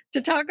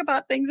to talk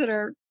about things that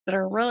are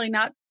really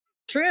not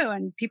true,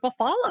 and people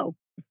follow.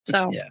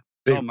 So yeah,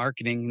 it's all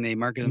marketing. They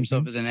market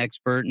themselves as an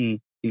expert, and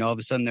all of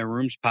a sudden their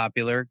room's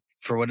popular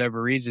for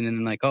whatever reason, and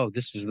then like, oh,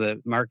 this is the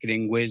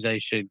marketing whiz, I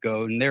should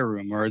go in their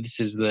room, or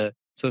this is the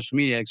social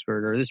media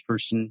expert, or this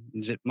person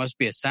must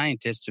be a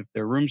scientist if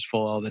their room's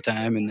full all the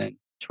time, and then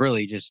it's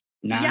really just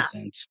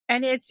nonsense. Yeah.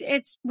 And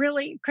it's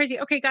really crazy.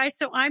 Okay, guys,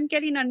 so I'm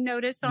getting a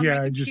notice on my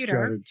computer. Yeah, I just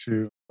got it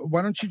too.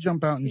 Why don't you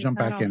jump out and jump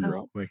back in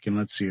real quick, and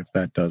let's see if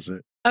that does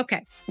it.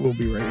 Okay. We'll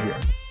be right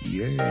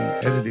here. Yay,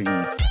 editing.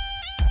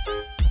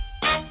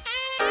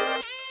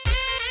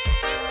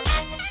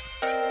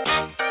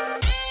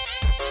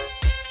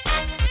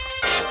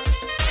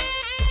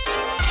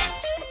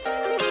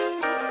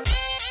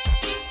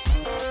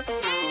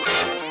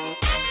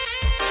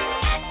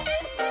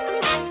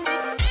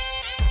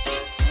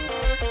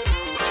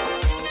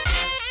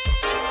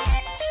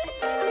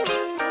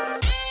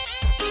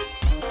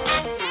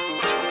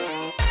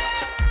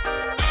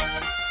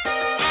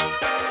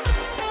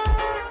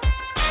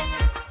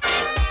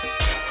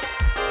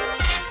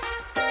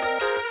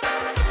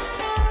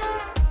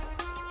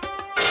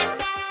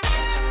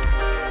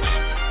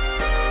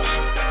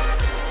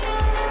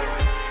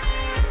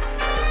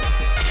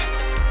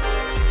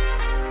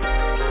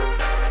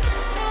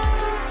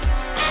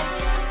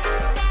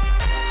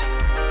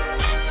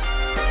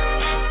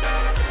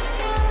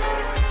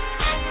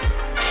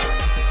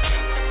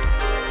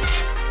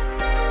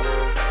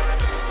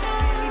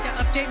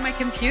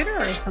 Computer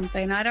or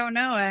something. I don't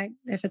know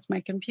if it's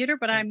my computer,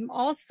 but I'm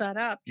all set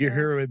up. You're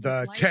here with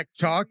Tech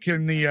Talk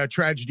in the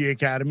Tragedy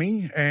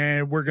Academy,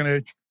 and we're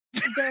going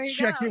to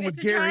check in with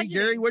Gary. Tragedy.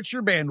 Gary, what's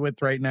your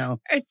bandwidth right now?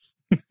 It's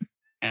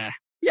yeah.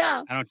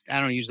 I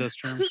don't use those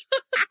terms.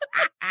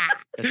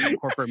 That's some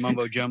corporate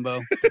mumbo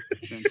jumbo.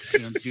 You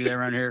don't do that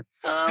around here.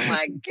 Oh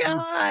my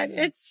God,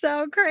 it's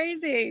so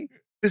crazy.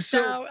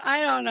 So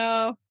I don't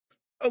know.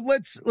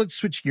 Let's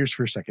switch gears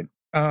for a second.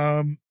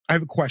 I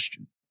have a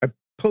question.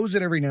 Pose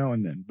it every now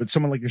and then, but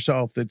someone like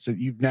yourself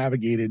you've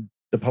navigated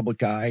the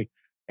public eye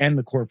and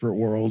the corporate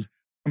world.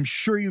 I'm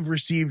sure you've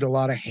received a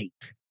lot of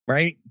hate,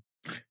 right?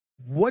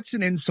 What's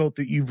an insult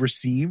that you've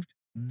received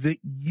that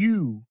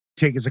you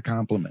take as a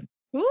compliment?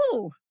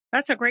 Ooh,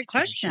 that's a great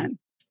question.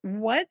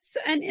 What's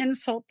an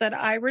insult that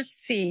I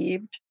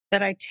received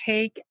that I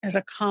take as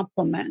a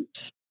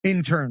compliment?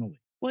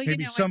 Internally. Well,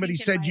 maybe somebody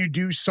said you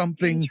do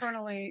something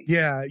internally.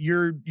 Yeah,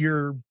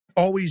 you're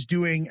always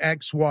doing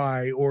X,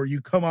 Y, or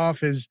you come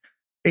off as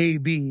A,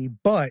 B,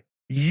 but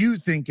you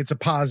think it's a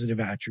positive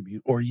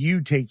attribute, or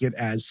you take it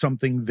as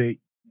something that...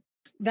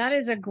 That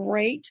is a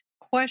great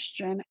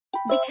question,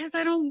 because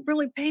I don't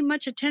really pay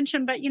much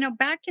attention. But,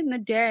 back in the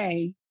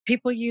day,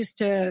 people used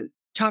to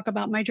talk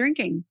about my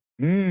drinking,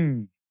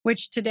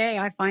 which today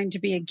I find to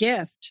be a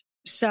gift.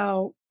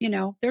 So,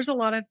 there's a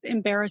lot of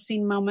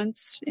embarrassing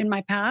moments in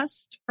my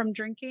past from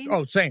drinking.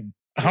 Oh, same.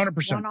 100%.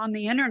 There's one on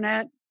the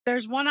internet.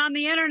 There's one on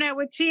the internet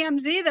with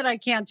TMZ that I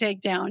can't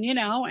take down,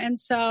 And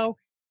so,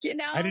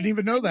 I didn't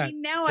even know that.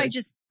 Now I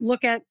just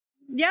look at,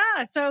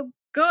 so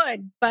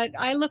good. But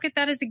I look at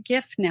that as a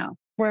gift now,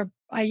 where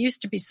I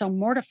used to be so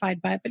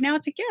mortified by it, but now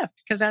it's a gift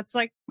because that's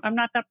like, I'm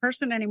not that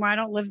person anymore. I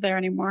don't live there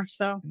anymore.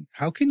 So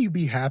how can you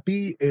be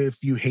happy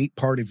if you hate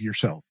part of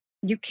yourself?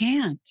 You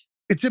can't.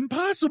 It's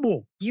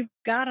impossible. You've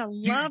got to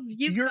love.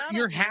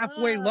 You're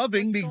halfway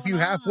loving if you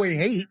halfway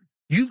hate.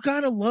 You've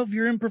got to love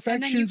your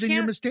imperfections and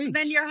your mistakes.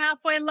 Then you're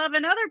halfway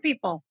loving other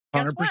people.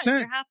 100%.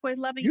 You're halfway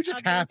loving. You're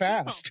just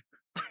half-assed.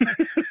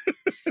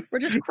 We're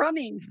just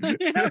crumbing.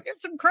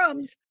 Here's some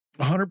crumbs.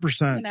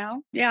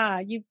 100%. Yeah.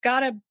 You've got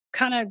to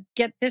kind of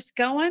get this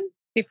going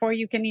before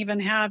you can even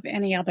have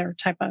any other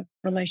type of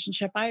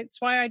relationship.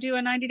 It's why I do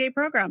a 90-day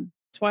program.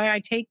 It's why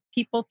I take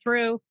people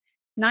through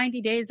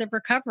 90 days of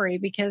recovery,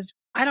 because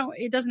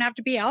it doesn't have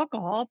to be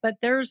alcohol, but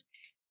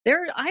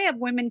I have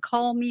women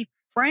call me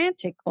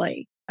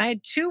frantically. I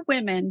had 2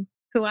 women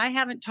who I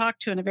haven't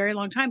talked to in a very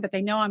long time, but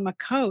they know I'm a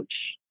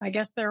coach. I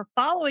guess they're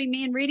following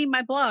me and reading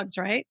my blogs,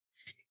 right?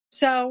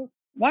 So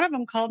one of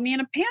them called me in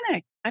a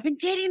panic. I've been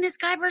dating this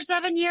guy for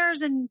 7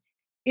 years and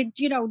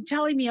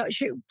telling me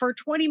for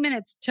 20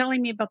 minutes,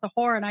 telling me about the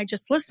horror, and I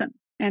just listened.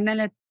 And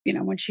then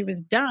when she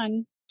was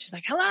done, she's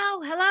like,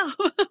 hello.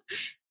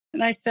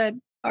 And I said,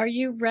 are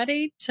you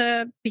ready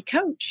to be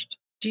coached?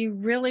 Do you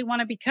really want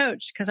to be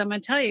coached? Because I'm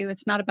going to tell you,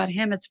 it's not about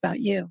him. It's about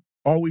you.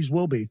 Always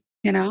will be.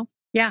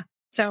 Yeah.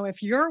 So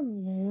if you're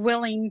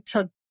willing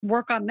to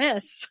work on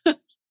this,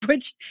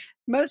 which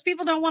most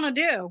people don't want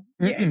to do,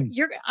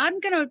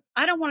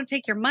 I don't want to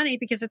take your money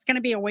because it's going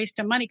to be a waste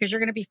of money because you're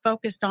going to be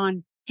focused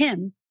on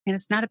him and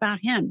it's not about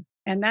him.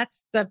 And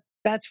that's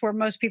where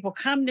most people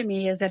come to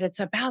me, is that it's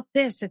about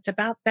this, it's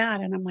about that.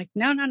 And I'm like,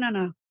 no.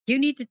 You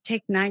need to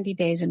take 90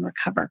 days and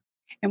recover.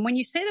 And when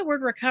you say the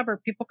word recover,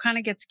 people kind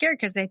of get scared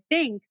because they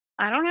think,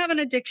 I don't have an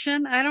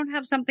addiction. I don't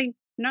have something.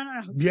 No.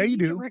 Yeah, you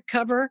do.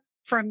 Recover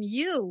from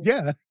you.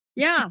 Yeah.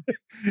 Yeah.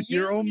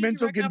 Your own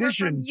mental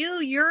condition.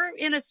 You're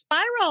in a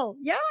spiral.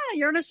 Yeah,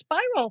 you're in a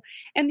spiral.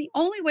 And the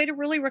only way to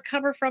really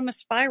recover from a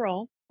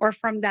spiral or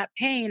from that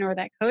pain or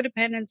that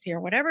codependency or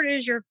whatever it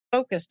is you're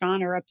focused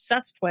on or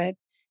obsessed with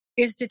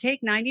is to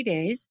take 90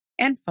 days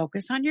and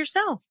focus on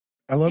yourself.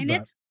 I love that. And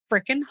it's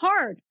freaking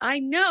hard. I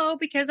know,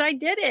 because I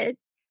did it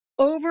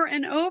over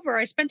and over.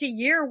 I spent a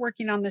year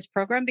working on this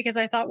program because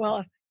I thought, well,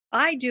 if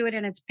I do it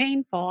and it's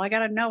painful, I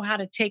got to know how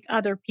to take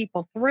other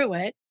people through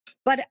it.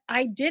 But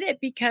I did it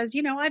because,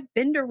 I've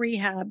been to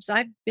rehabs.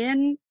 I've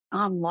been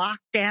on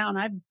lockdown.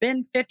 I've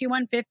been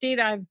 5150'd.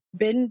 I've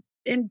been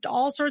in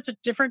all sorts of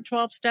different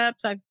 12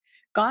 steps. I've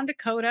gone to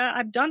CODA.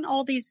 I've done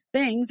all these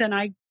things and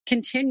I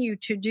continue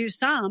to do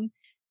some,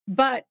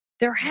 but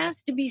there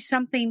has to be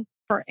something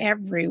for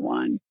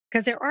everyone.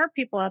 Because there are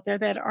people out there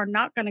that are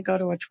not going to go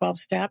to a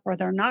 12-step or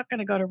they're not going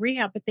to go to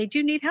rehab, but they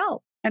do need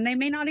help. And they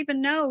may not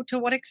even know to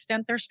what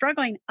extent they're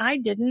struggling. I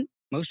didn't.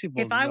 Most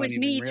people If I was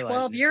me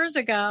 12 years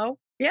ago,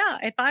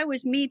 if I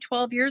was me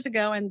 12 years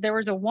ago and there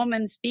was a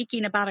woman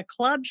speaking about a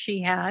club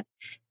she had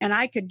and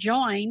I could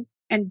join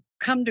and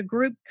come to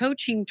group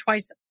coaching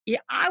twice,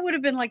 I would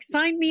have been like,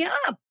 sign me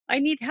up. I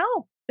need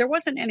help. There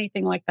wasn't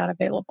anything like that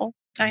available.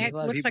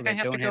 Looks like I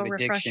have to go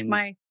refresh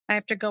I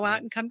have to go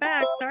out and come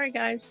back. Sorry,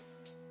 guys.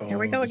 Here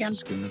we go again.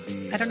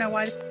 I don't know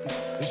why.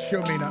 This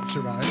show may not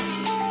survive.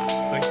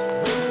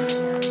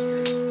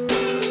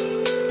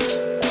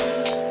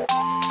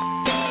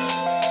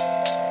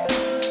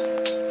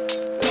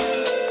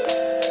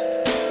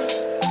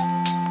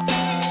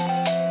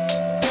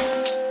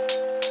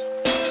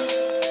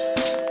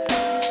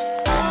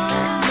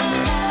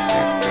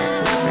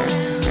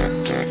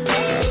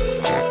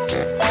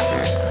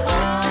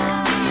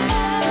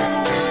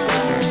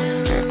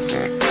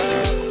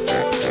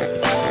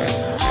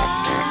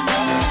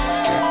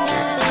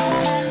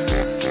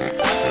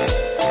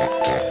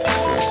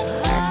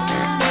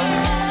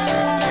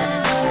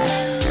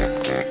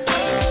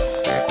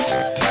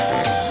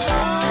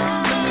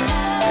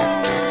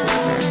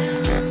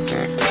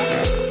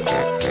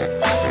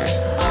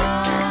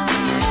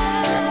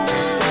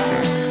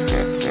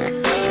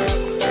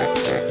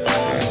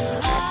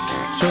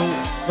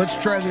 Let's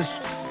try this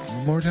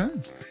one more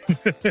time.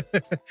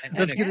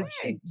 Let's get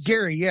it.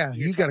 Gary,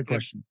 you got a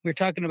question. We're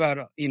talking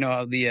about,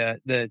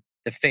 the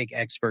fake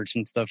experts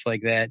and stuff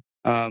like that.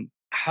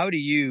 How do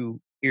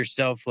you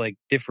yourself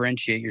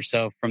differentiate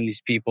yourself from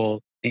these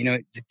people?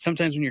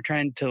 Sometimes when you're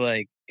trying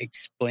to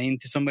explain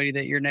to somebody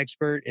that you're an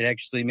expert, it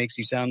actually makes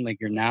you sound like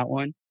you're not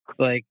one.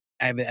 I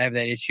have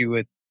that issue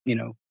with,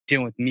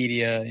 dealing with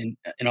media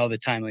and all the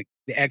time.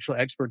 The actual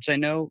experts I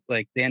know,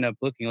 they end up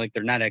looking like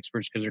they're not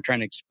experts because they're trying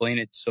to explain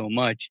it so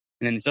much.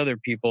 And then these other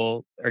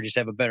people just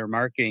have a better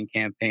marketing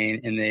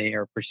campaign and they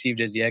are perceived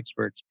as the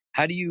experts.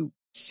 How do you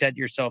set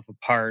yourself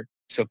apart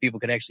so people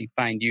could actually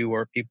find you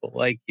or people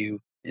like you,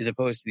 as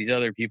opposed to these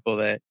other people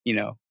that,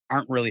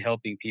 aren't really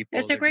helping people.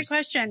 It's a great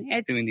question.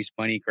 It's doing these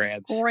money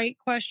grabs. Great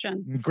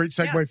question. Great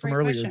segue from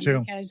earlier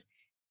too. Because,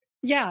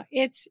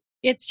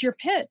 it's your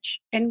pitch.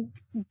 And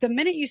the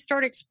minute you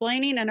start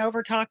explaining and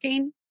over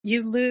talking,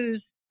 you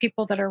lose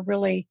people that are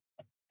really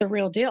the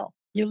real deal.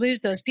 You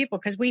lose those people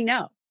because we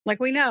know,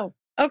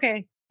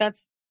 okay,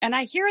 and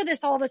I hear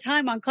this all the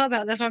time on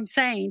Clubhouse. That's what I'm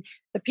saying.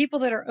 The people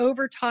that are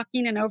over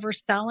talking and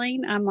overselling,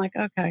 I'm like,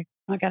 okay,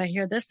 I got to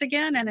hear this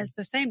again. And it's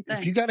the same thing.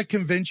 If you got to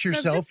convince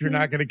yourself, you're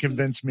not going to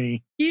convince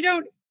me.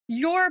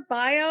 Your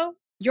bio,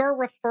 your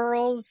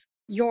referrals,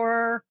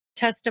 your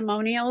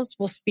testimonials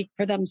will speak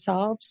for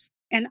themselves.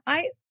 And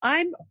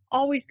I'm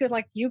always good.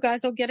 Like, you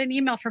guys will get an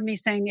email from me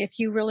saying, if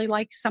you really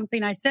like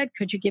something I said,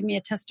 could you give me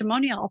a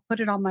testimonial? I'll put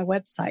it on my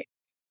website.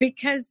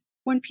 Because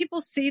when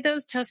people see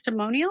those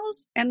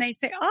testimonials and they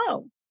say,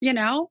 oh,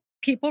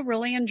 people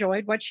really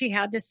enjoyed what she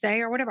had to say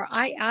or whatever.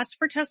 I asked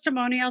for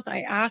testimonials.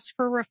 I asked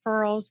for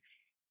referrals.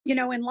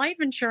 In life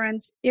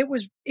insurance, it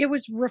was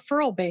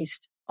referral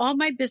based. All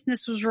my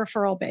business was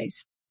referral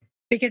based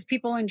because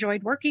people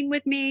enjoyed working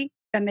with me.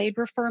 Then they'd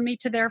refer me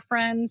to their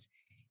friends.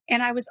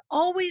 And I was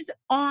always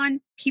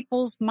on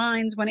people's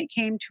minds when it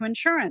came to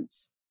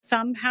insurance.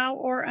 Somehow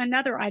or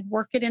another, I'd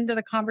work it into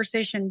the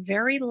conversation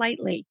very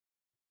lightly.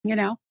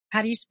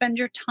 How do you spend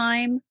your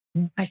time?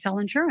 I sell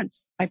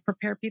insurance. I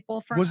prepare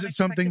people for. Was it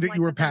something that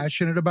you were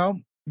passionate about?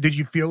 Did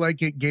you feel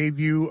like it gave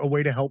you a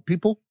way to help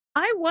people?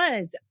 I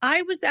was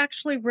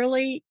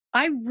actually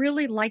I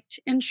really liked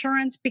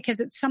insurance because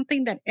it's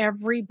something that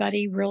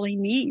everybody really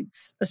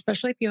needs,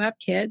 especially if you have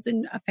kids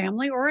and a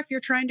family, or if you're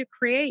trying to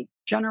create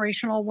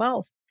generational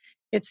wealth.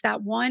 It's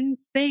that one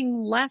thing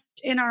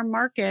left in our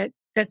market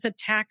that's a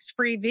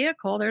tax-free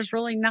vehicle. There's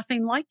really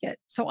nothing like it.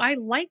 So I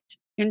liked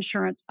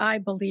insurance. I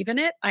believe in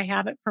it. I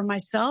have it for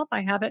myself.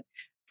 I have it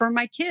for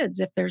my kids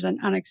if there's an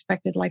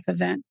unexpected life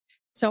event.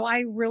 So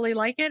I really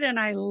like it. And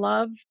I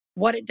love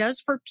what it does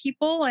for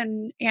people.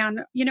 And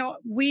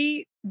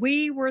we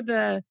were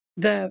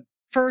the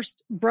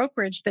first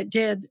brokerage that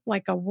did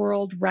like a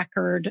world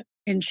record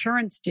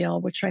insurance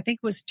deal, which I think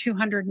was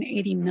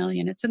 280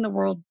 million. It's in the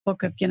World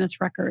Book of Guinness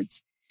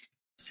Records.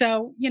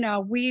 So,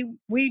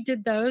 we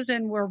did those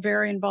and we're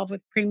very involved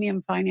with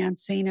premium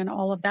financing and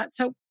all of that.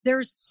 So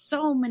there's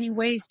so many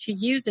ways to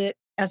use it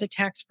as a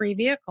tax-free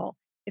vehicle.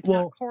 It's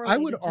not correlated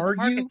I would to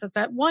argue, the market. So it's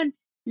that one.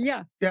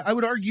 Yeah. Yeah. I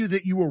would argue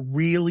that you were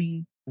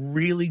really,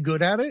 really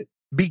good at it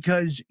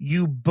because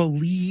you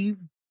believe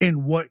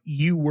in what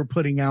you were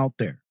putting out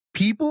there.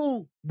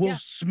 People will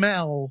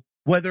smell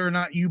whether or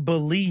not you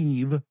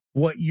believe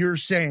what you're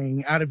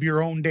saying out of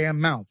your own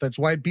damn mouth. That's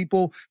why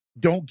people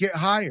don't get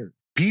hired.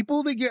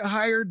 People that get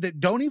hired that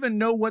don't even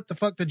know what the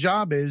fuck the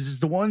job is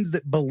the ones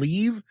that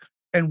believe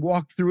and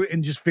walk through it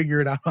and just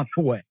figure it out on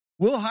the way.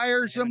 We'll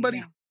hire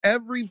somebody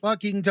every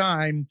fucking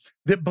time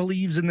that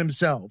believes in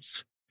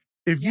themselves.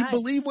 If you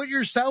believe what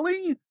you're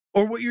selling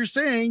or what you're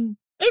saying,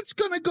 it's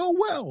going to go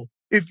well.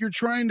 If you're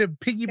trying to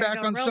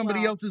piggyback on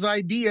somebody else's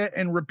idea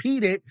and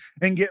repeat it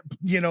and get,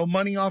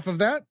 money off of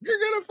that, you're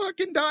going to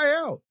fucking die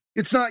out.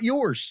 It's not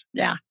yours.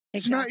 Yeah. Exactly.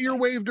 It's not your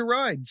wave to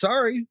ride.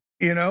 Sorry.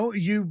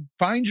 You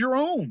find your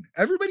own.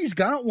 Everybody's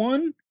got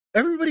one.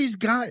 Everybody's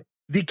got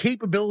the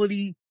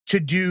capability to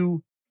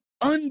do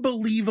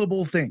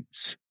unbelievable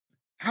things.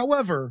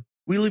 However,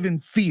 we live in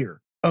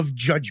fear of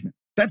judgment.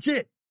 That's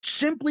it.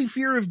 Simply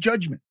fear of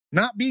judgment,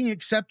 not being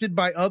accepted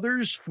by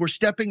others for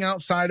stepping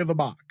outside of a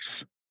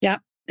box. Yeah.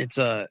 It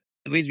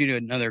leads me to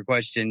another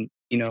question.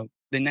 The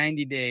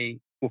 90-day,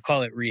 we'll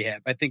call it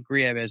rehab. I think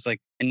rehab has like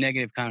a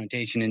negative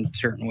connotation in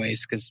certain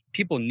ways because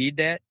people need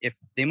that. If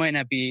they might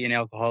not be an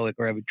alcoholic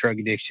or have a drug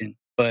addiction,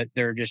 but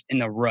they're just in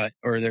the rut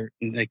or they're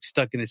like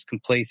stuck in this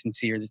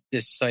complacency or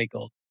this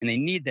cycle and they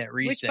need that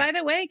reset. Which, by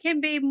the way,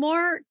 can be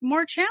more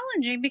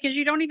challenging because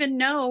you don't even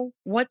know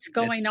what's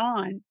going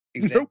on.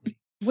 Exactly.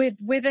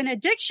 With an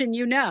addiction,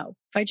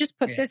 if I just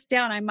put this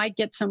down, I might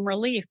get some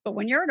relief. But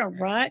when you're in a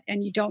rut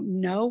and you don't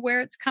know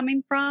where it's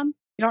coming from,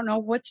 you don't know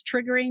what's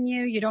triggering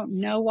you, you don't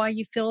know why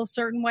you feel a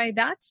certain way.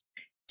 That's,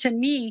 to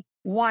me,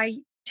 why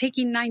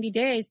taking 90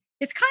 days,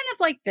 it's kind of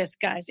like this,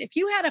 guys. If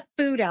you had a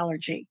food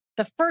allergy,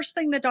 the first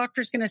thing the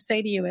doctor's going to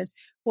say to you is,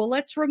 well,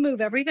 let's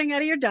remove everything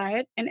out of your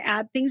diet and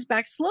add things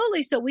back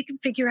slowly so we can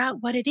figure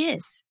out what it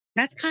is.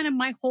 That's kind of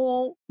my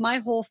whole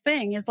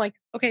thing is like,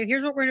 okay,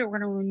 here's what we're doing. We're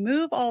going to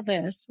remove all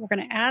this. We're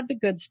going to add the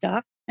good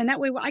stuff. And that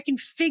way I can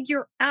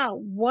figure out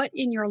what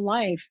in your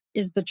life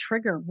is the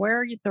trigger,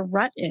 where the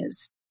rut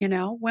is.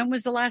 When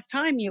was the last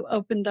time you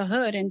opened the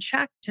hood and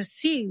checked to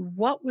see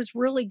what was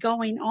really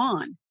going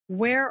on?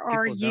 Where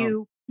are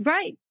you?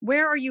 Right.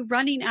 Where are you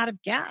running out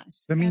of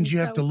gas? That means you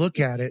have to look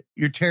at it.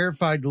 You're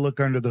terrified to look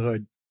under the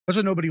hood. That's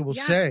what nobody will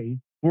say.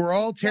 We're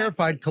all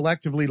terrified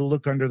collectively to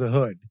look under the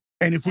hood.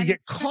 And if we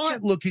get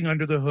caught looking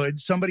under the hood,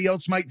 somebody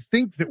else might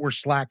think that we're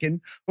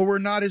slacking, but we're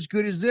not as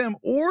good as them.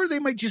 Or they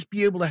might just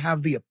be able to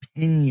have the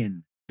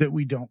opinion that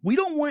we don't. We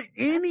don't want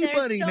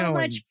anybody knowing. There's so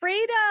much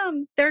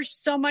freedom. There's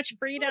so much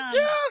freedom.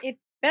 Yeah.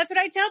 That's what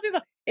I tell people.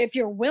 If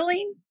you're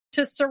willing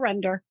to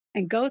surrender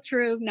and go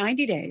through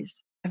 90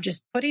 days of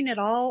just putting it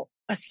all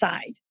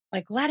aside,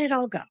 Like, let it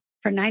all go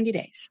for 90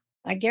 days.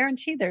 I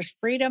guarantee there's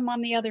freedom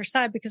on the other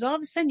side because all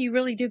of a sudden you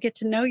really do get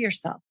to know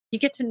yourself. You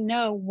get to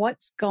know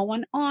what's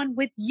going on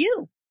with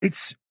you.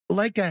 It's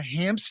like a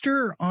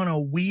hamster on a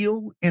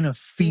wheel in a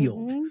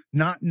field,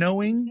 not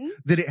knowing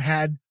that it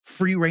had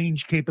free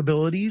range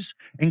capabilities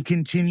and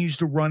continues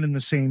to run in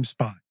the same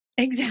spot.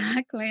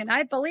 Exactly. And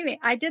I believe me,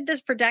 I did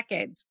this for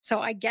decades. So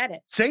I get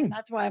it. Same. And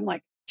that's why I'm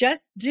like,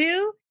 just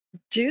do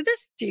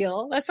this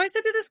deal. That's why I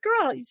said to this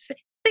girl,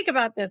 think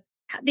about this.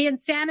 The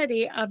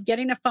insanity of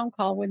getting a phone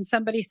call when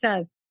somebody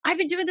says, I've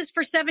been doing this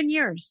for 7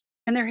 years,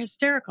 and they're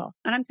hysterical.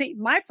 And I'm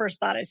thinking, my first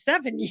thought is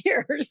 7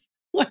 years.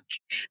 Like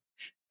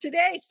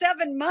today,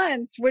 7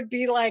 months would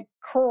be like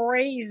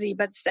crazy,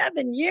 but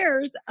 7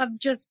 years of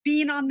just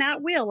being on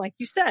that wheel, like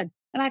you said.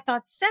 And I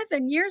thought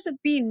 7 years of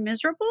being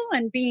miserable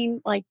and being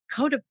like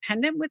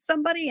codependent with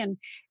somebody. And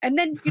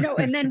then,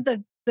 and then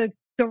the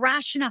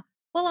rationale,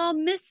 well, I'll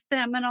miss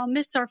them and I'll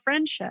miss our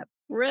friendship.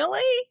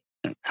 Really?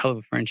 Hell of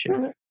a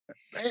friendship.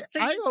 So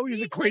I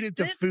always equate it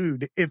to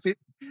food.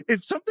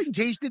 If something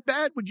tasted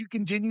bad, would you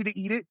continue to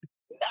eat it?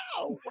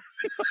 No.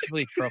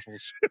 Particularly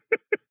truffles.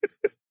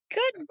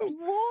 Good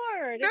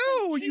Lord.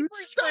 No, you'd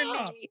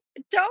stop.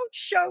 Don't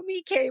show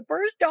me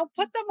capers. Don't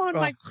put them on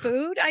my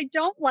food. I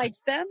don't like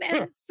them. And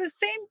it's the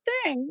same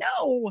thing.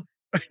 No.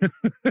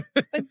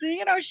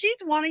 But,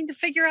 she's wanting to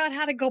figure out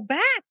how to go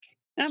back.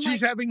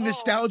 She's having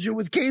nostalgia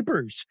with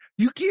capers.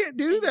 You can't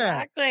do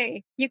that.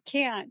 Exactly. You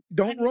can't.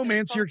 Don't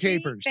romance your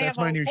capers. That's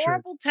my new shirt.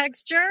 Horrible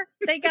texture.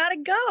 They got to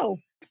go.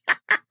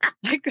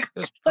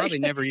 It's probably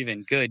never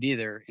even good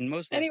either. In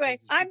most anyway,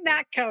 cases, I'm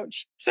that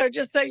coach. So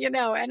just so you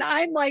know, and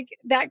I'm like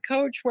that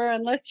coach where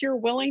unless you're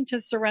willing to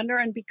surrender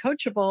and be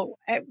coachable,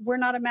 we're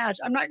not a match.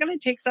 I'm not going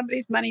to take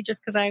somebody's money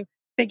just because I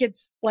think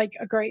it's like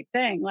a great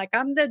thing. Like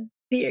I'm the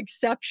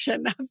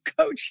exception of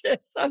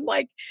coaches. I'm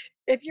like,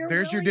 if you're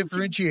there's your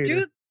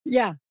differentiator.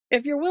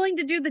 If you're willing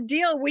to do the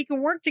deal, we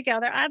can work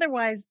together.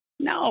 Otherwise,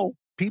 no.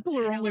 People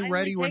are only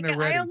ready when they're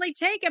ready. I only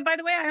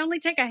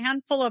take a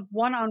handful of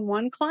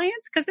one-on-one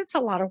clients because it's a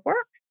lot of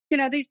work.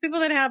 These people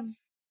that have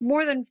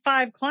more than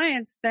 5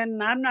 clients,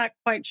 then I'm not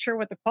quite sure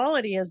what the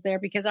quality is there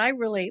because I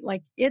really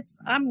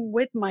I'm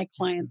with my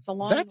clients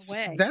along the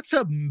way. That's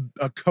a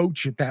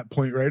coach at that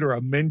point, right? Or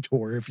a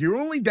mentor. If you're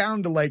only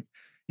down to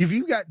if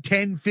you've got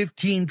 10,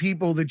 15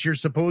 people that you're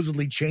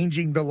supposedly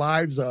changing the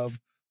lives of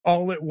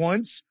all at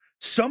once,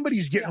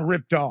 somebody's getting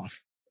ripped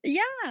off.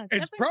 Yeah.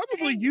 It's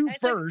probably you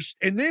first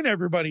and then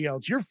everybody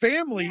else. Your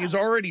family is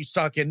already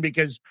sucking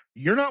because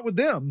you're not with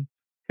them.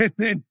 And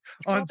then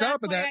on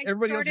top of that,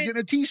 everybody else is getting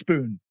a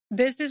teaspoon.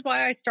 This is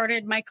why I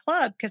started my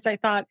club because I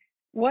thought,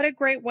 what a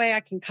great way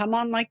I can come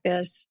on like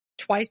this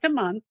twice a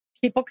month.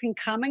 People can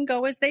come and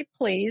go as they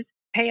please,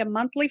 pay a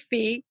monthly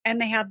fee,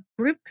 and they have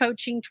group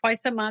coaching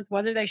twice a month,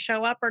 whether they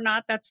show up or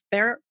not. That's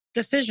their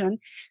decision.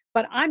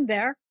 But I'm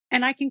there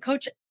and I can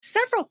coach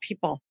several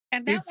people.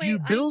 And if you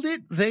build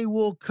it, they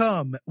will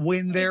come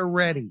when they're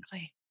ready.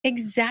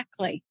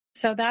 Exactly.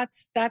 So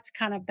that's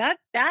kind of that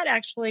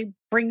actually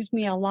brings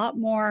me a lot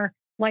more.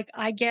 Like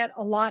I get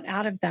a lot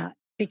out of that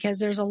because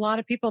there's a lot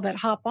of people that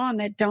hop on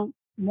that don't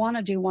want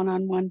to do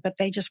one-on-one, but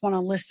they just want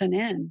to listen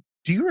in.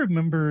 Do you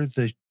remember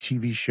the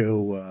TV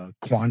show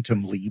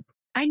Quantum Leap?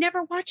 I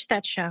never watched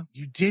that show.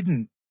 You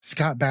didn't?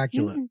 Scott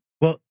Bakula. Mm-hmm.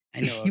 Well,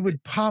 he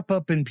would pop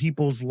up in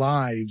people's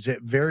lives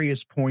at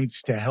various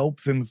points to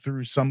help them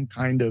through some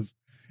kind of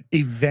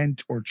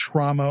event or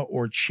trauma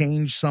or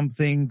change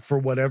something for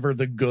whatever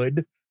the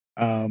good.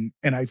 And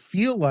I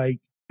feel like,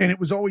 and it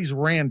was always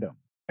random.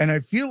 And I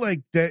feel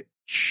like that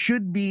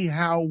should be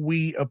how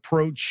we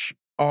approach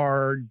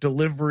our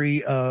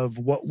delivery of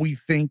what we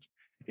think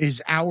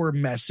is our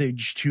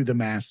message to the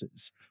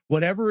masses.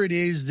 Whatever it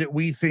is that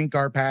we think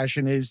our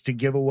passion is to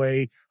give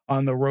away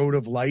on the road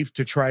of life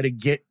to try to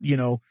get,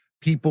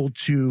 people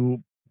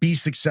to be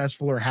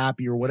successful or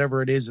happy or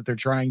whatever it is that they're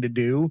trying to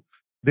do,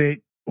 that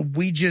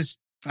we just,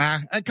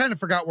 I kind of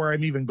forgot where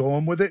I'm even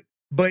going with it,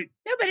 but.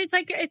 No, but it's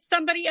like, it's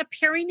somebody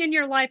appearing in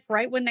your life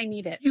right when they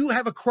need it. You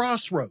have a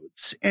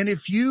crossroads. And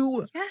if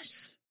you're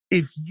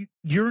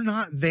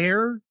not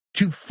there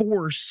to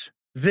force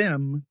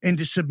them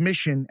into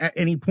submission at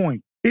any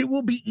point, it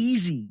will be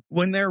easy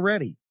when they're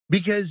ready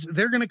because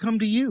they're going to come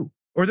to you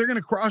or they're going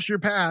to cross your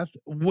path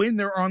when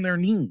they're on their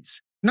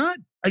knees, not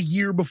a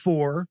year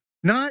before,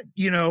 not,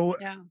 you'll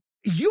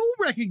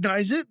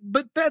recognize it,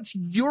 but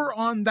you're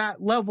on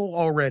that level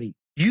already.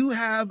 You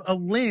have a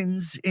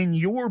lens in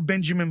your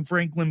Benjamin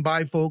Franklin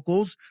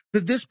bifocals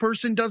that this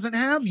person doesn't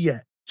have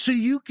yet. So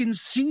you can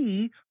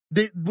see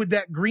that with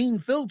that green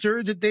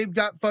filter that they've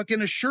got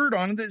fucking a shirt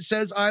on that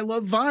says, I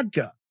love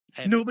vodka.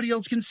 Nobody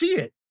else can see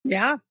it.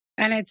 Yeah.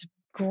 And it's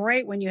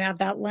great when you have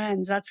that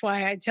lens. That's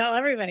why I tell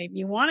everybody,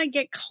 you want to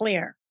get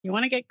clear. You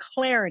want to get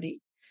clarity.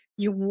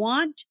 You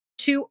want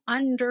to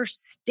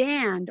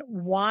understand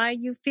why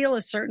you feel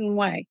a certain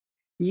way.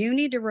 You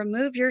need to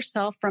remove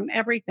yourself from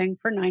everything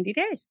for 90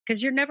 days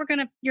because you're never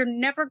going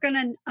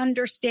to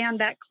understand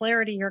that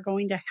clarity you're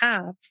going to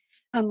have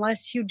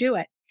unless you do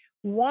it.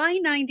 Why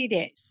 90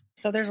 days?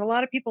 So there's a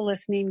lot of people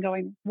listening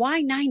going,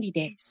 why 90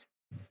 days?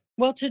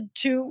 Well,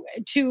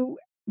 to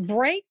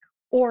break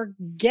or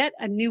get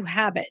a new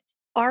habit,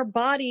 our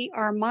body,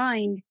 our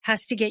mind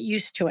has to get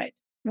used to it.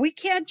 We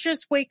can't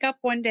just wake up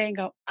one day and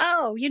go,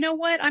 oh, you know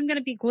what? I'm going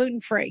to be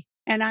gluten-free.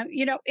 And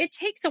it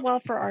takes a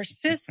while for our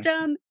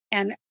system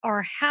and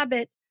our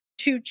habit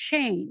to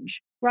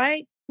change,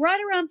 right? Right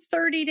around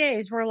 30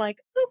 days, we're like,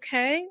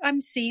 okay,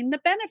 I'm seeing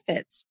the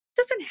benefits.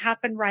 Doesn't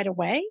happen right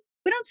away.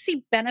 We don't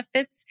see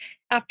benefits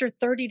after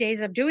 30 days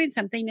of doing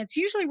something. It's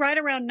usually right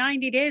around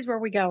 90 days where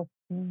we go,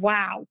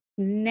 wow,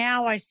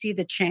 now I see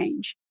the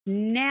change.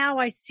 Now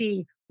I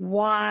see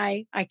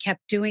why I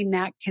kept doing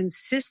that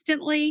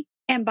consistently.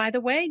 And by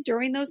the way,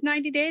 during those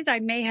 90 days, I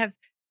may have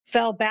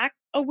fell back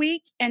a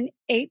week and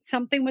ate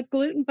something with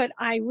gluten, but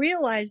I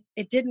realized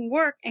it didn't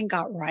work and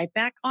got right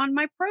back on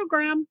my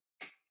program.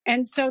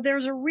 And so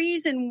there's a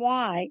reason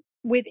why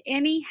with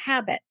any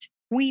habit,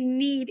 we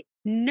need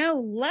no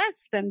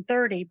less than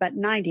 30, but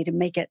 90 to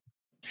make it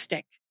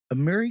stick. A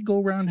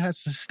merry-go-round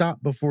has to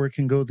stop before it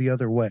can go the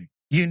other way.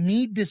 You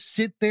need to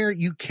sit there.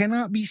 You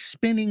cannot be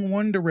spinning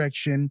one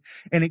direction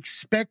and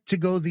expect to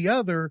go the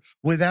other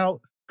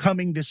without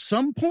coming to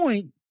some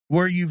point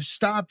where you've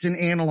stopped and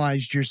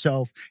analyzed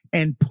yourself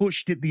and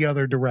pushed it the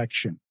other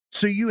direction.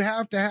 So you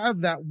have to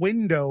have that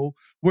window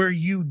where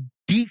you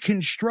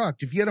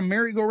deconstruct. If you had a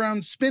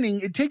merry-go-round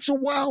spinning, it takes a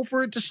while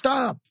for it to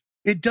stop.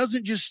 It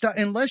doesn't just stop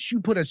unless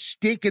you put a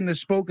stick in the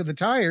spoke of the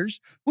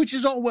tires, which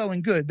is all well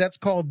and good. That's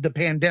called the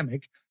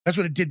pandemic. That's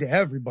what it did to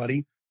everybody.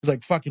 It was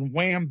like fucking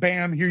wham,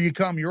 bam, here you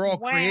come. You're all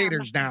Wham,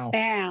 creators now.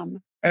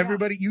 Bam.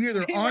 Everybody, you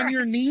either on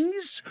your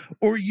knees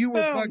or you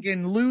were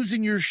fucking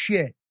losing your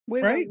shit.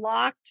 We right? were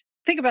locked.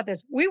 Think about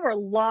this. We were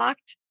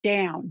locked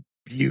down.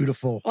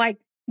 Beautiful. Like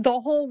the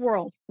whole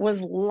world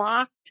was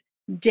locked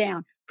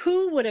down.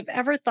 Who would have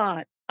ever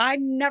thought? I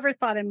never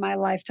thought in my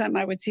lifetime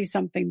I would see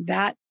something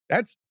that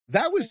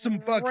was some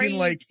fucking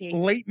like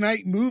late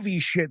night movie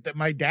shit that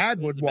my dad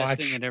would watch.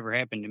 Best thing that ever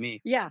happened to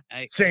me. Yeah.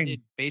 I Same.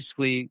 did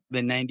basically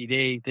the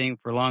 90-day thing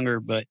for longer,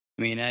 but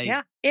I mean,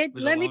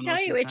 let me tell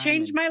you, it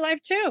changed my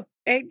life too.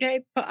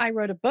 I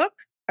wrote a book.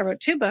 I wrote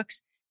 2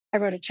 books. I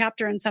wrote a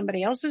chapter in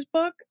somebody else's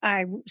book.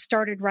 I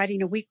started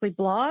writing a weekly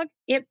blog.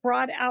 It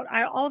brought out,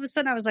 all of a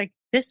sudden I was like,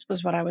 this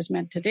was what I was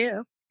meant to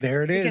do.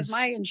 There it is. Because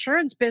my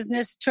insurance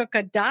business took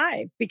a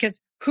dive because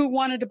who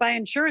wanted to buy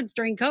insurance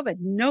during COVID?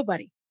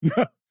 Nobody.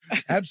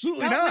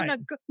 Absolutely not.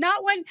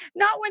 Not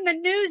when the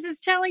news is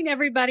telling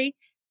everybody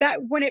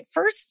that when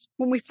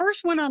we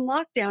first went on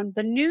lockdown,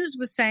 the news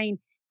was saying,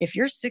 if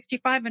you're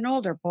 65 and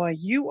older, boy,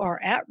 you are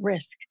at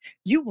risk.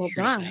 You will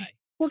die.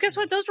 Well, guess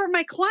what? Those were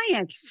my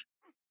clients.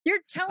 You're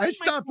telling I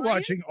stopped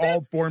watching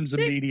all forms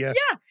of media.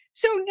 Yeah.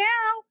 So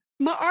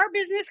now our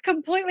business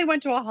completely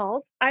went to a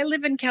halt. I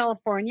live in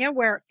California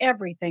where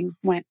everything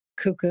went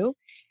cuckoo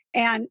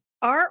and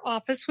our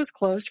office was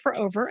closed for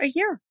over a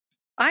year.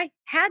 I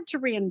had to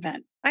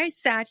reinvent. I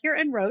sat here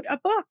and wrote a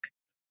book.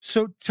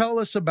 So tell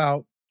us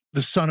about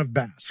The Son of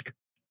Basque.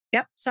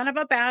 Yep. Son of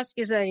a Basque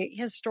is a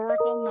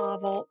historical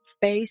novel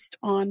based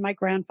on my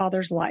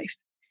grandfather's life.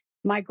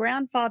 My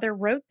grandfather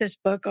wrote this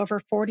book over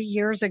 40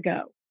 years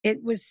ago.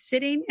 It was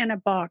sitting in a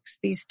box.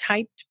 These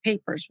typed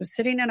papers was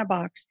sitting in a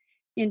box.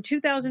 In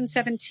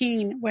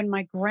 2017, when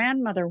my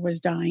grandmother was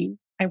dying,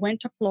 I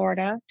went to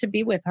Florida to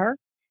be with her.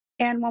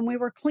 And when we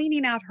were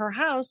cleaning out her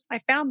house,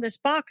 I found this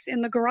box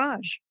in the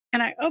garage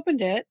and I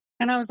opened it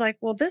and I was like,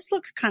 well, this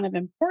looks kind of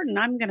important.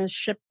 I'm going to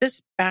ship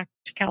this back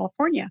to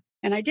California.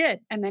 And I did.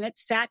 And then it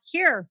sat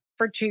here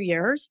for 2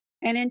 years.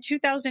 And in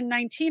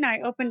 2019,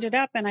 I opened it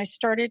up and I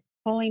started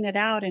pulling it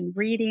out and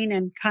reading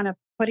and kind of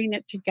putting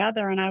it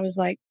together. And I was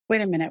like,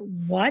 wait a minute,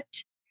 what?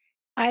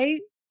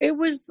 It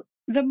was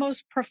the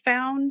most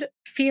profound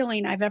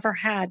feeling I've ever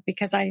had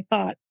because I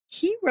thought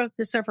he wrote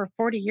this over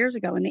 40 years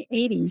ago in the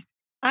 80s.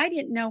 I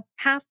didn't know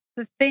half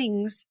the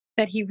things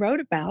that he wrote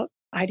about.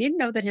 I didn't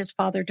know that his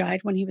father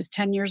died when he was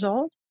 10 years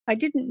old. I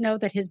didn't know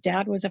that his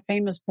dad was a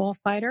famous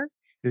bullfighter.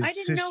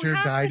 His sister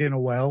died in a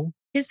well.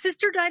 His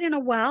sister died in a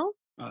well.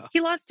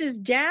 He lost his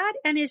dad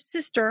and his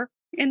sister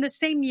in the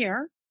same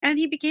year, and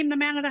he became the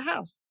man of the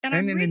house. And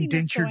an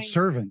indentured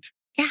servant.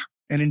 Yeah.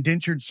 An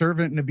indentured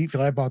servant and a beat.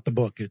 I bought the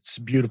book. It's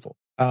beautiful.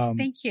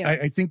 Thank you.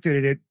 I think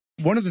that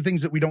one of the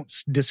things that we don't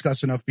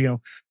discuss enough,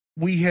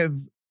 we have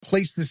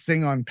placed this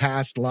thing on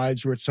past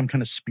lives where it's some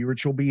kind of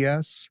spiritual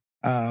BS,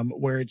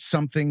 where it's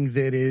something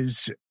that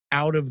is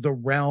out of the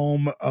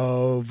realm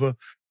of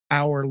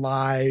our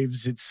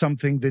lives. It's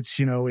something that's,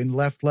 in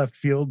left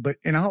field. But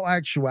in all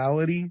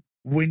actuality,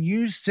 when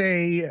you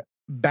say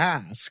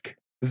Basque,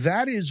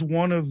 that is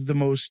one of the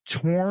most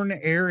torn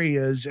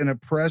areas and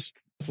oppressed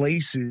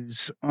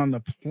places on the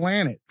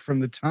planet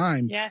from the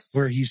time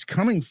where he's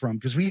coming from.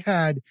 Because we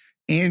had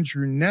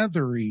Andrew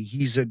Nethery,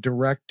 he's a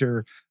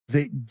director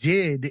that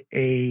did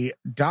a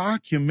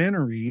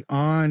documentary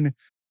on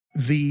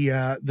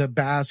the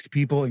Basque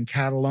people in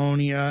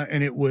Catalonia,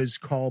 and it was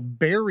called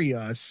Bury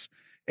Us,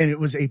 and it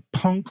was a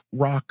punk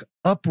rock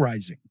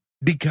uprising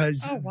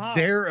because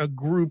they're a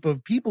group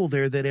of people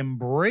there that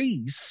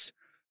embrace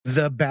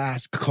the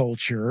Basque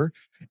culture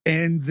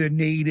and the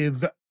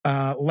native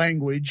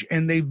language,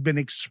 and they've been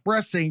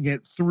expressing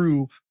it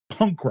through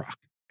punk rock.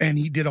 And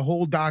he did a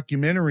whole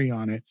documentary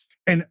on it.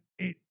 And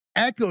it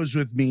echoes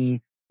with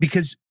me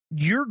because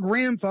your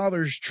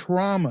grandfather's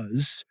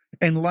traumas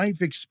and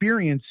life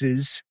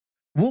experiences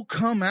will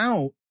come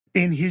out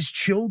in his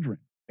children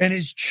and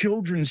his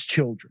children's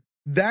children.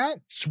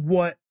 That's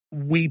what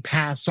we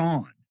pass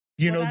on.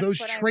 Those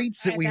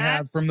traits that we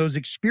have from those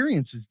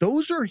experiences,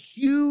 those are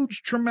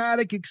huge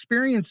traumatic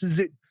experiences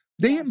that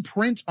they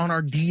imprint on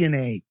our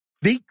DNA.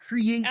 They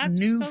create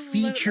new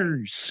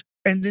features,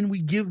 and then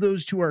we give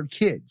those to our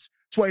kids.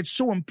 That's why it's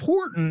so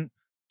important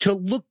to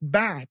look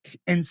back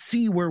and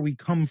see where we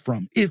come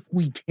from, if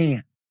we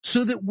can,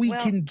 so that we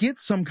can get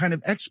some kind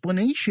of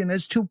explanation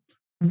as to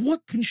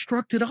what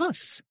constructed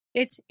us.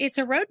 It's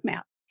a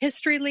roadmap.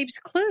 History leaves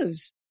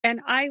clues. And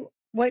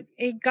what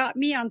it got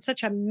me on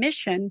such a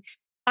mission,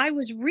 I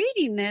was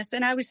reading this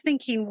and I was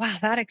thinking, wow,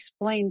 that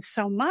explains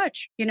so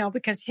much,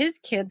 because his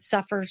kid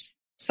suffers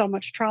so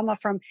much trauma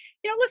from,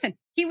 listen,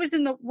 he was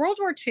in the World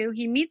War II.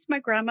 He meets my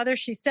grandmother.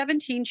 She's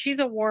 17. She's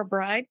a war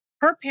bride.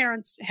 Her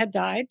parents had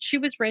died. She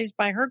was raised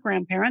by her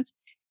grandparents.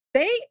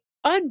 They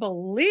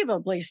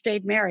unbelievably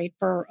stayed married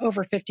for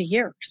over 50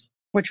 years,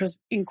 which was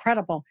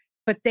incredible,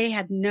 but they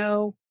had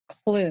no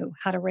clue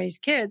how to raise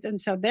kids.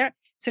 And so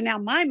now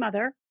my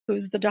mother,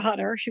 who's the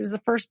daughter, she was the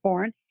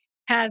firstborn,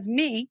 has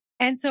me.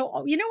 And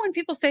so, when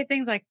people say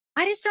things like,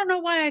 I just don't know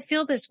why I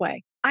feel this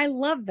way. I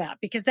love that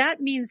because that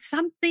means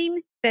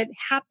something that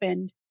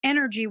happened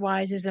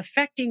energy-wise is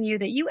affecting you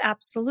that you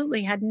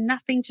absolutely had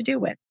nothing to do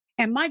with.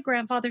 And my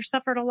grandfather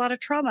suffered a lot of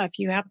trauma. If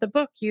you have the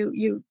book,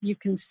 you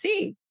can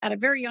see at a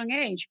very young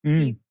age,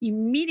 he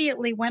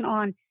immediately went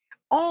on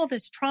all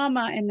this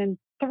trauma and then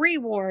 3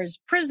 wars,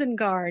 prison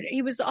guard.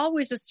 He was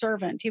always a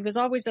servant. He was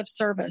always of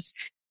service.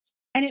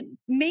 And it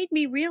made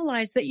me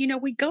realize that,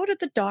 we go to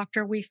the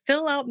doctor, we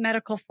fill out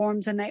medical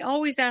forms, and they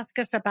always ask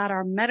us about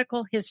our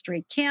medical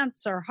history,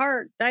 cancer,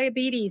 heart,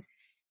 diabetes.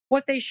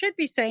 What they should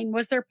be saying,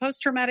 was there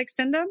post-traumatic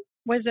syndrome?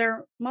 Was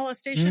there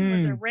molestation?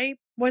 Was there rape?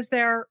 Was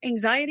there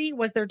anxiety?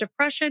 Was there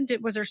depression?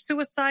 Was there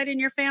suicide in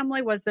your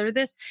family? Was there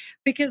this?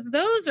 Because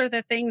those are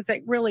the things that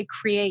really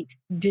create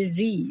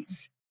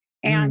disease.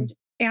 And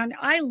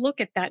I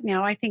look at that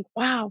now, I think,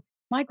 wow,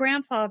 my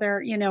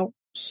grandfather,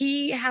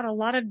 he had a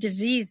lot of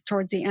disease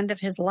towards the end of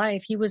his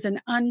life. He was an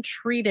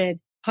untreated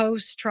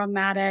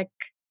post-traumatic,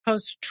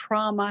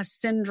 post-trauma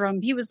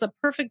syndrome. He was the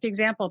perfect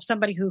example of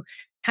somebody who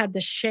had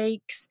the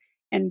shakes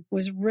and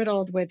was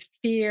riddled with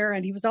fear.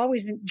 And he was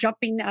always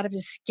jumping out of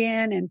his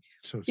skin. And,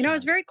 I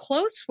was very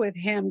close with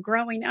him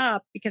growing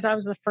up because I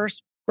was the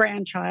first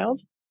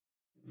grandchild.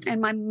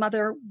 And my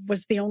mother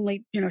was the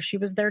only, she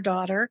was their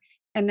daughter.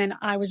 And then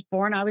I was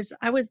born. I was,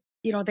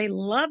 they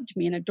loved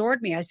me and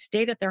adored me. I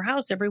stayed at their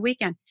house every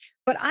weekend,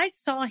 but I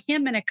saw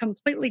him in a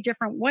completely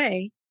different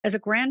way as a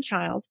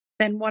grandchild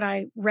than what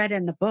I read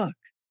in the book.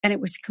 And it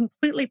was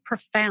completely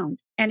profound.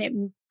 And it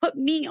put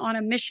me on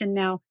a mission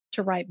now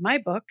to write my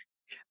book,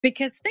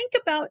 because think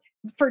about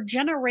for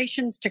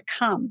generations to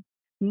come,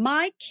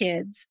 my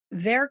kids,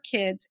 their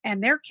kids,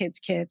 and their kids'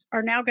 kids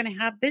are now going to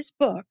have this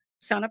book,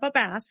 Son of a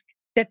Basque,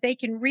 that they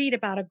can read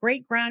about a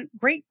great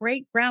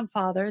great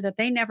grandfather that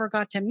they never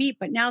got to meet,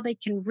 but now they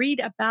can read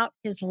about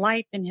his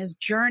life and his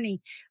journey.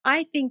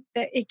 I think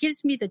that it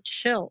gives me the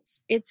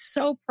chills. It's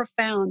so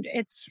profound.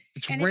 It's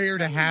rare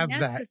to have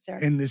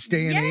necessary. That in this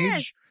day and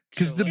age,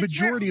 because the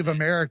majority of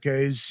America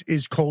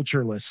is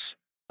cultureless.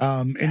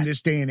 In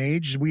this day and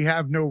age, we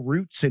have no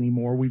roots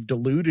anymore. We've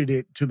diluted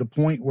it to the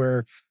point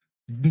where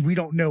we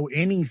don't know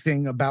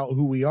anything about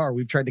who we are.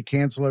 We've tried to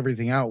cancel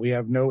everything out. We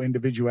have no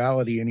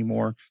individuality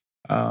anymore.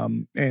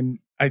 And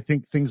I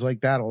think things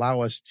like that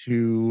allow us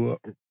to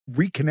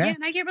reconnect. Yeah,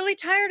 and I get really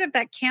tired of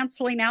that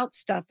canceling out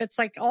stuff. It's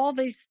like all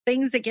these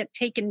things that get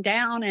taken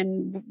down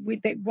and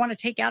they want to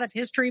take out of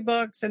history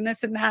books and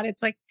this and that.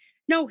 It's like,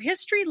 no,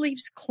 history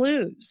leaves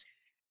clues.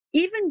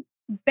 Even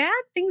bad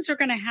things are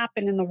going to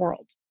happen in the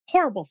world.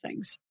 Horrible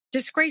things,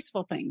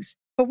 disgraceful things.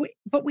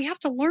 But we have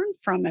to learn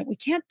from it. We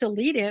can't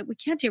delete it. We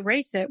can't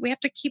erase it. We have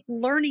to keep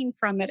learning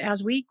from it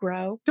as we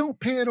grow. Don't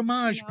pay it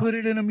homage. Put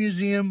it in a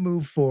museum.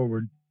 Move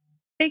forward.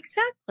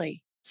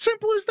 Exactly.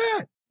 Simple as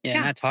that.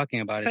 Yeah, not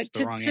talking about it's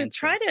the wrong answer. To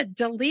try to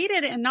delete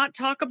it and not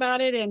talk about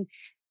it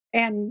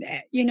and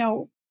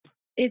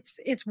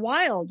it's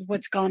wild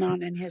what's gone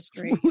on in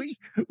history.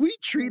 We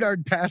treat our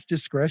past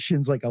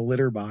discretions like a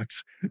litter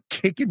box,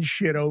 kicking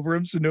shit over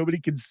them so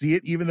nobody can see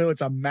it, even though it's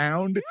a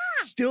mound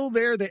still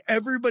there that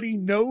everybody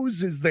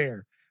knows is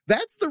there.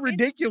 That's the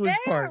ridiculous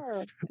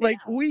part. Like,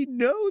 we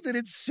know that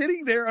it's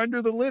sitting there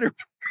under the litter.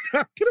 We're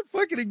not going to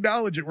fucking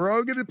acknowledge it. We're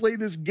all going to play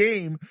this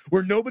game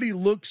where nobody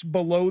looks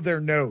below their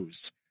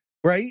nose,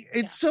 right?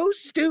 It's so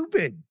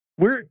stupid.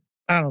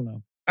 I don't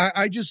know.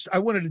 I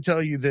wanted to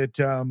tell you that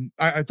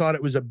I thought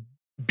it was a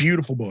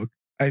beautiful book.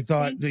 I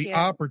thought the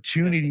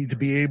opportunity to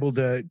be able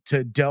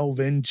to delve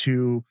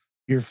into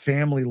your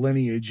family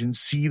lineage and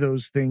see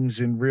those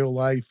things in real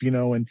life,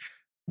 and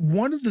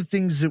one of the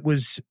things that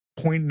was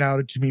pointed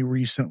out to me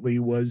recently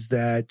was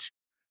that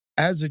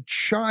as a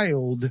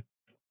child,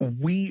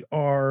 we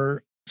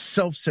are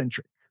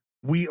self-centric.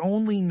 We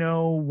only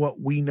know what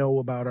we know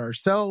about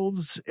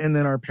ourselves, and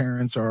then our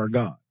parents are our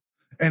God.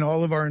 And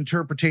all of our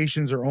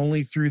interpretations are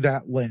only through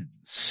that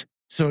lens.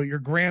 So your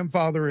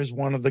grandfather is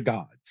one of the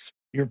gods.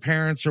 Your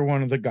parents are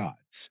one of the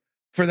gods.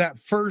 For that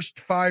first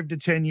 5 to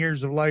 10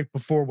 years of life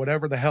before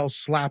whatever the hell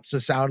slaps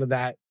us out of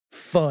that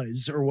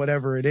fuzz or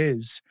whatever it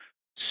is.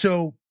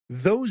 So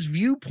those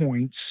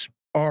viewpoints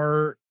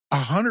are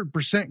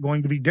 100%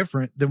 going to be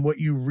different than what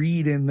you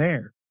read in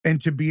there.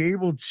 And to be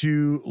able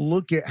to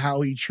look at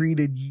how he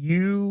treated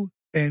you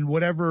and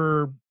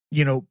whatever,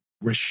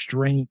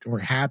 restraint or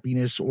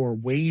happiness or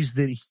ways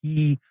that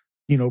he,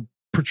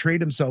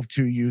 portrayed himself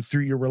to you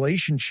through your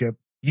relationship,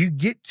 you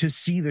get to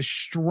see the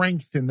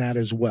strength in that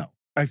as well.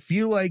 I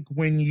feel like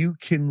when you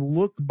can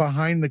look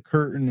behind the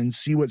curtain and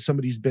see what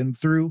somebody's been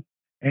through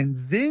and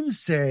then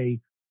say,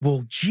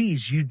 well,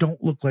 geez, you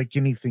don't look like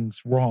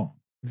anything's wrong.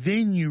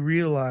 Then you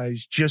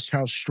realize just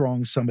how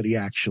strong somebody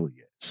actually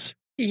is.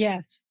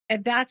 Yes.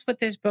 And that's what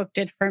this book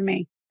did for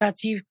me.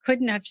 You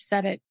couldn't have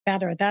said it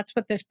better. That's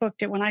what this book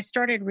did. When I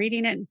started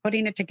reading it and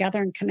putting it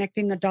together and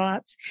connecting the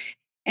dots,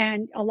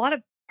 and a lot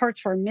of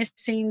parts were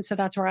missing. So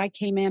that's where I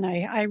came in.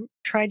 I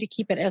tried to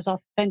keep it as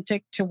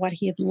authentic to what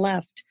he had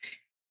left,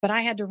 but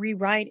I had to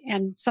rewrite,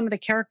 and some of the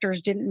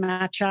characters didn't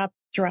match up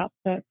throughout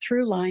the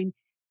through line.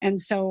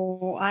 And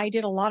so I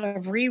did a lot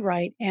of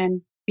rewrite.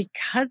 And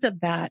because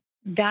of that,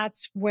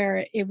 that's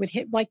where it would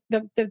hit. Like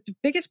the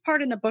biggest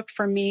part in the book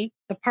for me,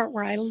 the part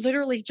where I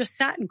literally just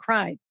sat and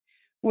cried,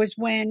 was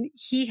when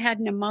he had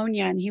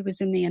pneumonia and he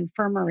was in the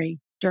infirmary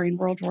during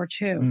World War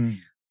II.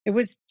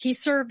 He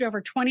served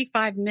over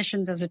 25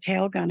 missions as a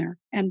tail gunner.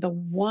 And the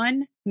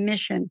one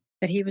mission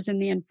that he was in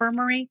the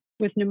infirmary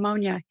with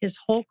pneumonia, his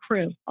whole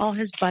crew, all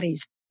his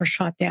buddies were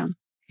shot down.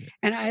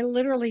 And I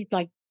literally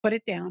put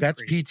it down.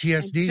 That's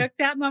PTSD. Took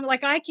that moment.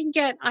 Like I can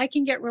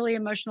get really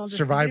emotional just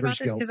Survivor's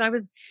thinking about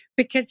this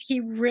because he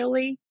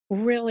really,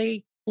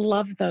 really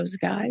loved those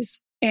guys.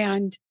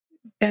 And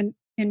then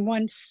in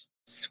one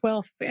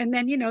swell, and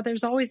then,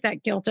 there's always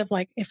that guilt of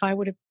like, if I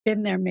would have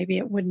been there, maybe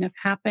it wouldn't have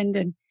happened.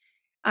 And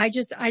I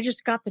just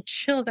got the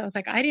chills. I was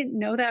like, I didn't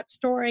know that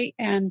story.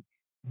 And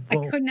I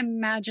couldn't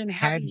imagine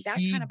having that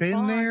kind of bond. Had he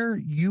been there,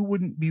 you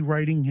wouldn't be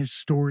writing his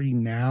story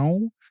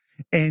now.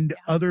 And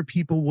other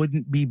people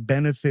wouldn't be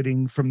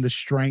benefiting from the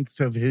strength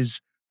of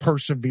his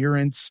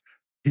perseverance,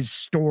 his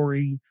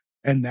story,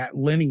 and that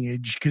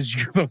lineage, because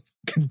you have a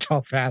fucking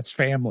tough ass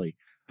family.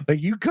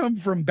 Like, you come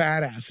from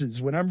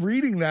badasses. When I'm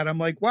reading that, I'm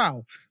like,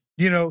 wow,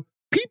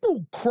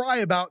 people cry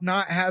about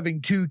not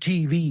having 2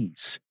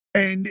 TVs.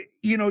 And,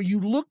 you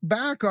look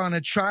back on a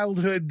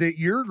childhood that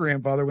your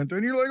grandfather went through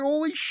and you're like,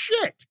 holy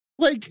shit.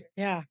 Like,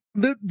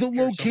 the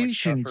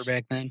locations. So much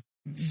back then.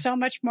 So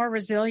much more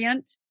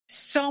resilient.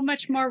 So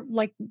much more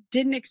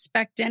didn't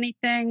expect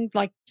anything.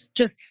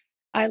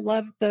 I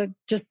love the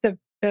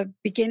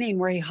beginning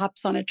where he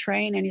hops on a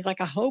train and he's like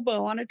a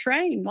hobo on a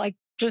train,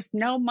 just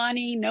no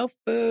money, no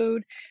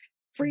food,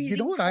 freezing.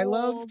 You know what cold. I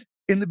loved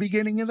in the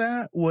beginning of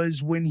that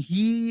was when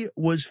he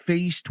was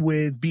faced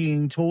with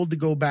being told to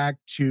go back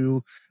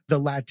to the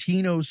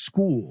Latino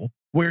school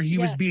where he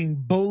was being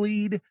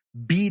bullied,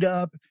 beat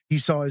up. He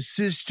saw his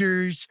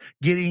sisters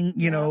getting,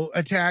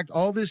 attacked,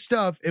 all this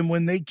stuff. And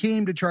when they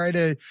came to try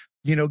to,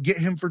 get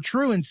him for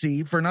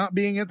truancy for not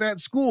being at that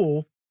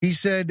school, he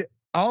said,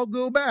 I'll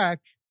go back,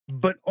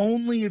 but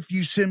only if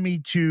you send me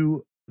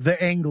to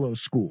the Anglo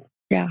school.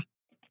 Yeah.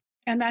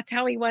 And that's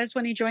how he was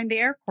when he joined the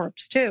Air Corps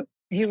too.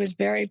 He was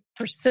very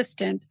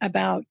persistent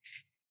about,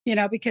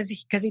 because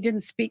he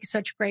didn't speak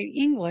such great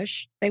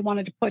English. They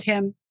wanted to put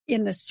him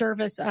in the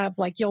service of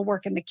you'll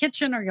work in the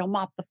kitchen or you'll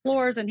mop the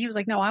floors. And he was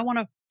like, no, I want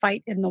to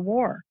fight in the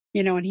war,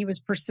 and he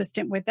was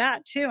persistent with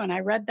that too. And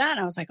I read that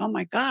and I was like, oh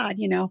my God,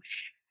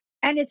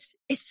 and it's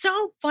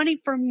so funny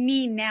for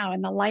me now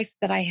in the life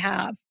that I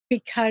have,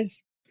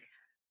 because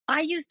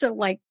I used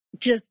to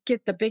just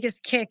get the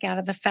biggest kick out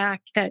of the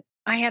fact that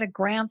I had a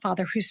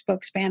grandfather who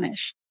spoke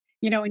Spanish,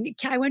 and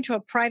I went to a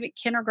private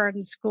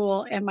kindergarten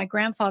school, and my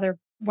grandfather,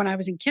 when I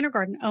was in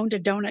kindergarten, owned a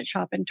donut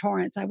shop in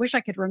Torrance. I wish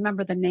I could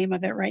remember the name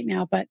of it right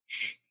now, but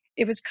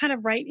it was kind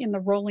of right in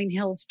the Rolling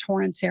Hills,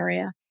 Torrance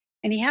area.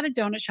 And he had a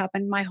donut shop,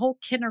 and my whole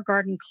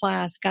kindergarten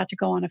class got to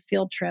go on a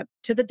field trip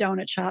to the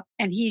donut shop,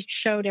 and he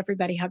showed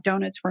everybody how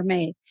donuts were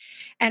made.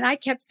 And I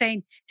kept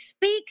saying,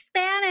 speak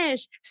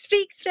Spanish,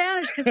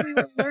 because we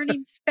were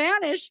learning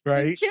Spanish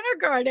in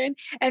kindergarten.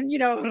 And,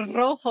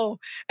 rojo.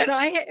 And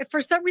for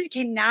some reason,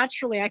 came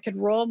naturally. I could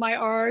roll my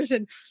R's.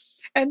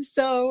 And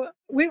so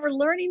we were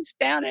learning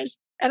Spanish,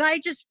 and I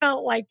just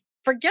felt like,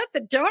 forget the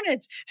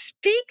donuts,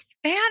 speak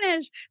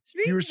Spanish.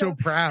 You were so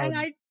proud.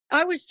 And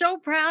I was so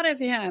proud of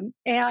him.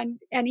 And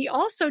he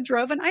also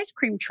drove an ice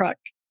cream truck.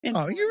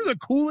 Oh, you're the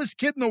coolest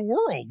kid in the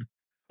world.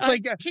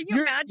 Can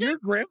you imagine? Your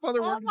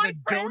grandfather worked in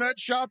the donut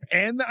shop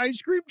and the ice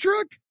cream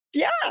truck?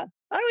 Yeah.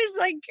 I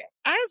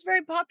was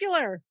very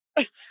popular.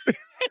 As a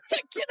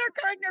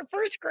kindergarten or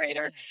first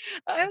grader.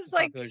 I was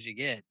like, as you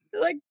get.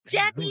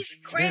 Debbie's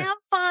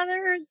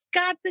grandfather's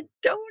got the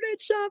donut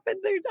shop and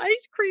the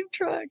ice cream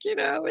truck,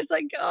 It's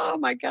like, oh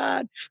my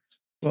God.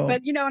 Well,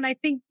 but, and I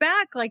think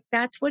back, like,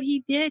 that's what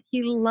he did.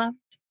 He loved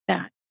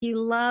that. He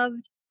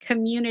loved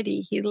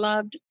community. He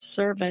loved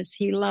service.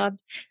 He loved,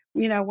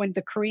 when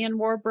the Korean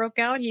War broke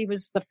out, he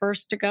was the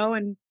first to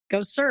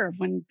go serve.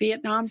 When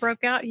Vietnam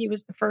broke out, he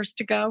was the first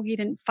to go. He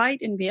didn't fight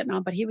in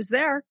Vietnam, but he was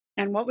there.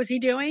 And what was he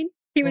doing?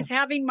 He was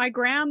having my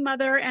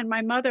grandmother and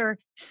my mother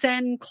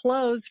send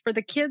clothes for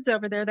the kids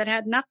over there that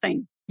had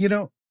nothing.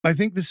 I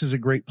think this is a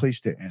great place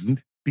to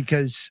end,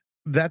 because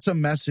that's a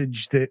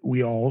message that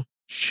we all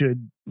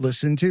should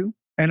listen to.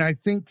 And I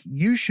think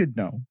you should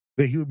know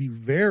that he would be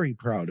very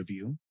proud of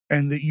you,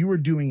 and that you are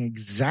doing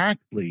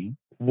exactly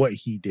what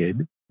he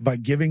did by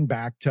giving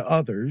back to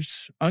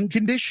others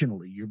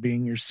unconditionally. You're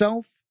being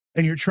yourself,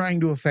 and you're trying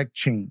to affect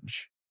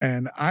change.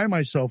 And I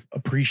myself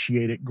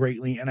appreciate it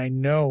greatly. And I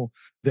know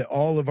that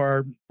all of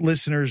our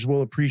listeners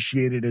will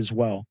appreciate it as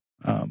well.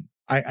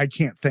 I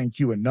can't thank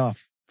you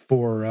enough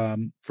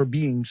for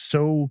being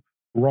so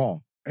raw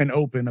and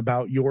open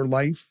about your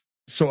life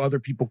so other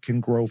people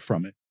can grow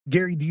from it.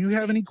 Gary, do you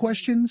have any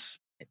questions?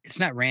 It's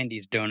not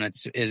Randy's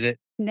Donuts, is it?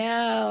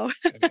 No.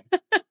 Okay.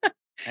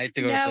 I used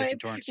to go to a place in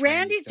Torrance.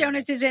 Randy's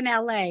Donuts is in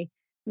LA.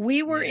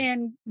 We were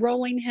in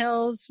Rolling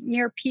Hills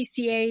near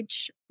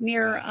PCH,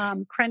 near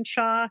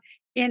Crenshaw,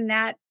 in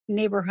that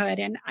neighborhood.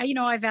 And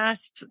I've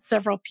asked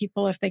several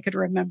people if they could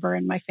remember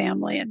in my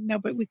family, and no,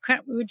 but we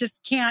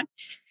just can't.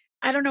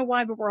 I don't know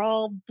why, but we're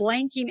all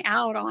blanking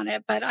out on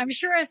it. But I'm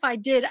sure if I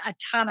did a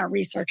ton of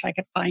research, I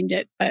could find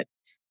it. But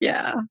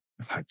yeah.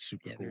 That's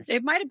super cool.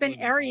 It might have been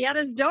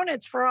Arietta's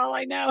Donuts for all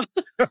I know.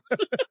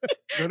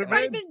 It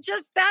might have been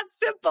just that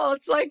simple.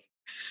 It's like,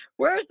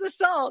 where's the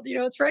salt?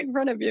 It's right in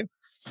front of you.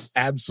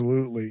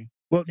 Absolutely.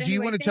 Well, do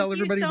you want to tell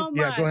everybody?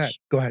 Yeah,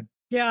 go ahead.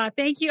 Yeah,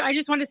 thank you. I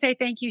just want to say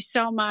thank you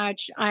so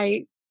much.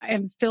 I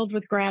am filled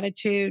with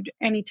gratitude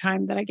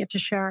anytime that I get to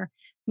share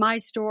my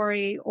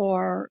story,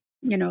 or,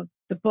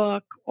 the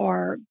book,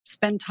 or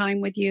spend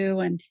time with you.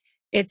 And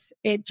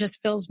it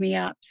just fills me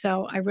up.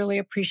 So I really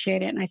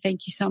appreciate it. And I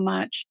thank you so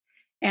much.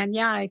 And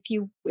yeah, if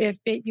you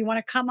want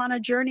to come on a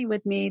journey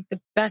with me, the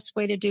best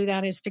way to do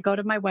that is to go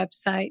to my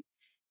website.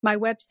 My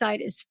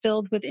website is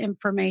filled with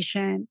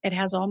information. It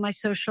has all my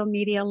social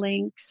media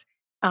links.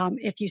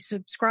 If you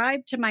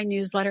subscribe to my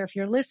newsletter, if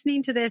you're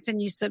listening to this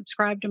and you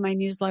subscribe to my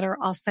newsletter,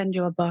 I'll send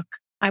you a book.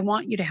 I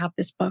want you to have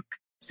this book.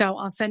 So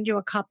I'll send you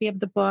a copy of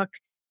the book.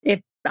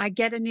 If I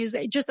get a news,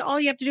 just all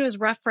you have to do is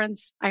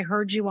reference, I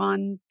heard you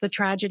on the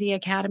Tragedy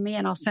Academy,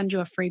 and I'll send you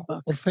a free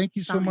book. Well, thank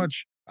you so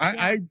much.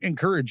 I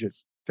encourage it.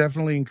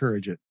 Definitely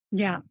encourage it.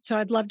 Yeah. So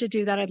I'd love to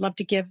do that. I'd love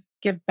to give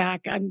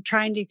back. I'm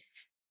trying to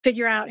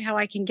figure out how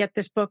I can get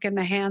this book in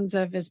the hands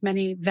of as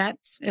many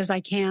vets as I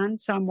can.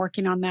 So I'm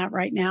working on that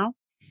right now.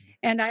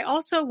 And I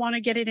also want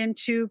to get it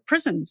into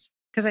prisons,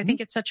 because I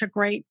think it's such a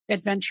great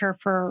adventure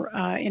for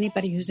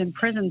anybody who's in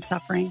prison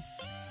suffering.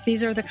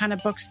 These are the kind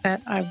of books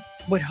that I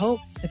would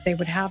hope that they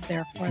would have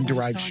there for them.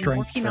 Derive strength. I'm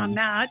working on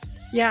that.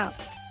 Yeah.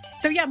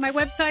 So yeah, my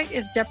website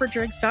is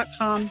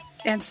DeborahDriggs.com,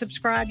 and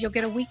subscribe. You'll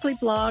get a weekly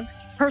blog,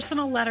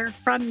 personal letter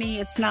from me.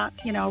 It's not,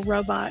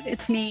 robot.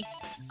 It's me.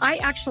 I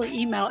actually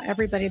email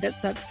everybody that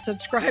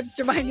subscribes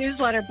to my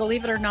newsletter,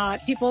 believe it or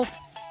not.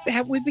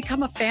 We've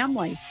become a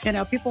family.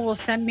 People will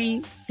send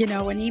me,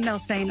 an email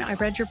saying, I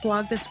read your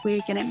blog this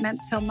week and it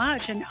meant so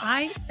much. And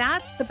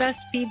that's the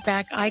best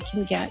feedback I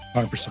can get.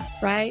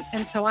 100%. Right.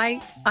 And so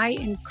I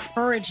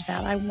encourage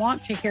that. I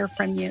want to hear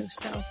from you.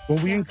 So,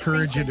 well, we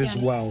encourage it as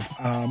well.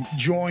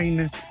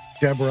 Join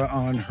Deborah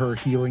on her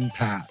healing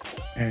path.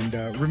 And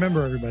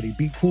remember, everybody,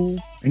 be cool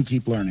and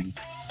keep learning.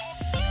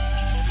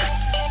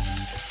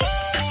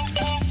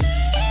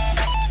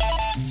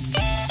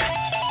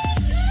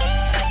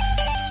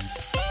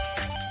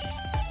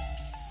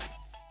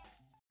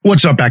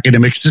 What's up,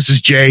 academics? This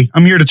is Jay.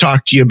 I'm here to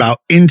talk to you about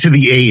Into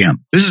the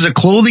AM. This is a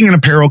clothing and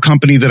apparel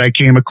company that I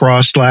came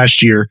across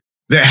last year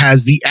that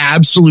has the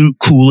absolute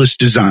coolest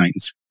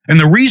designs. And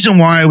the reason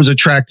why I was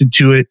attracted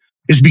to it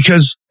is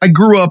because I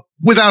grew up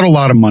without a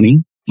lot of money,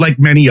 like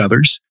many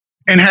others,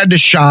 and had to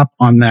shop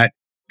on that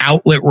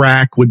outlet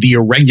rack with the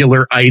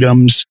irregular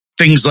items.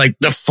 Things like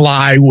the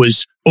fly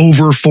was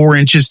over 4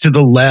 inches to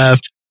the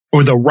left,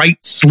 or the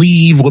right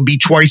sleeve would be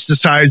twice the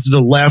size of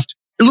the left.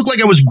 It looked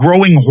like I was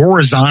growing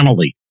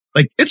horizontally.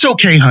 Like, it's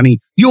okay, honey.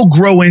 You'll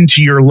grow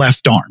into your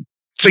left arm.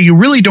 So you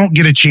really don't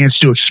get a chance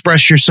to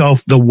express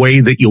yourself the way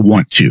that you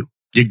want to.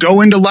 You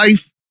go into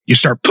life, you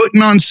start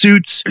putting on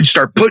suits, you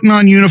start putting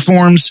on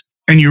uniforms,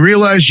 and you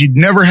realize you'd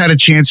never had a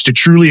chance to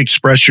truly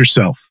express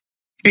yourself.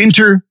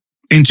 Enter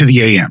Into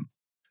the AM,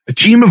 a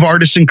team of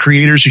artists and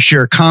creators who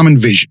share a common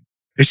vision.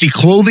 They see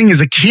clothing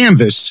as a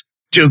canvas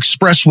to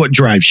express what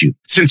drives you.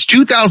 Since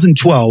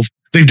 2012,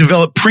 they've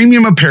developed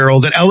premium apparel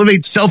that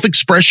elevates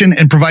self-expression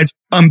and provides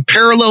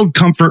unparalleled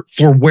comfort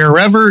for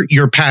wherever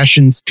your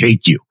passions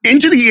take you.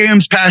 Into the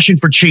AM's passion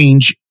for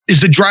change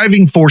is the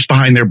driving force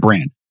behind their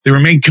brand. They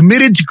remain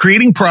committed to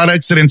creating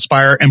products that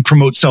inspire and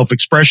promote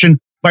self-expression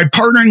by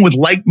partnering with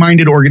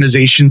like-minded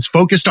organizations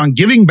focused on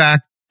giving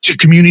back to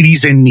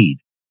communities in need.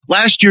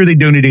 Last year, they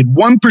donated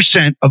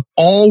 1% of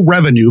all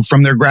revenue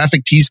from their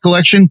graphic tees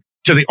collection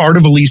to the Art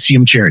of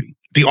Elysium charity.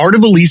 The Art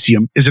of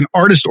Elysium is an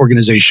artist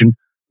organization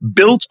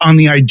built on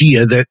the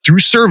idea that through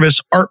service,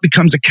 art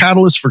becomes a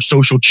catalyst for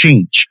social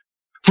change.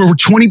 For over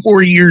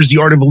 24 years,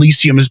 the Art of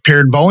Elysium has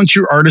paired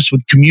volunteer artists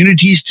with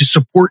communities to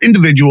support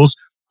individuals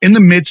in the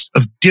midst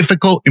of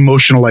difficult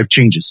emotional life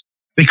changes.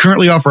 They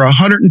currently offer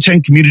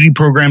 110 community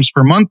programs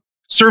per month,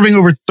 serving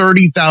over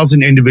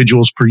 30,000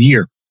 individuals per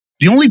year.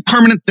 The only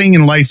permanent thing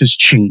in life is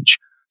change.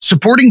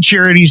 Supporting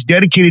charities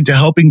dedicated to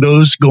helping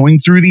those going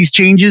through these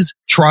changes,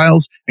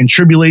 trials, and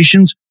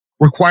tribulations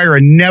require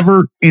a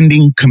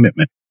never-ending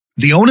commitment.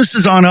 The onus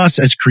is on us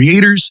as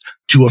creators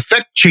to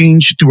affect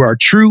change through our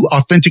true,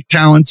 authentic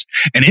talents,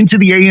 and Into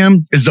the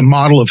AM is the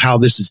model of how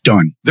this is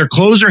done. Their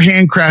clothes are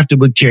handcrafted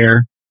with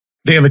care.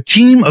 They have a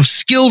team of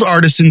skilled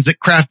artisans that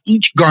craft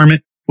each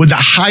garment with the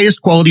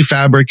highest quality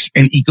fabrics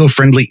and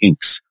eco-friendly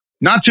inks.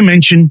 Not to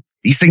mention,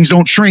 these things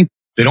don't shrink,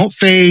 they don't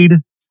fade,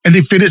 and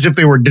they fit as if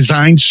they were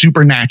designed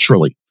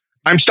supernaturally.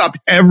 I'm stopped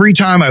every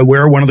time I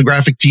wear one of the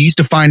graphic tees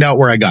to find out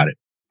where I got it.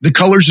 The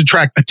colors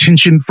attract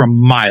attention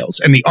from miles,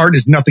 and the art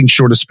is nothing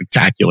short of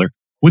spectacular,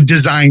 with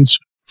designs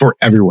for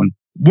everyone.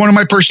 One of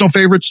my personal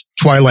favorites,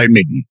 Twilight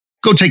Maiden.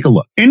 Go take a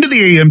look. Into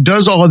the AM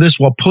does all of this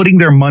while putting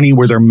their money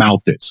where their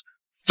mouth is.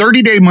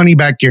 30-day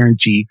money-back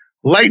guarantee,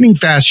 lightning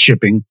fast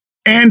shipping,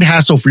 and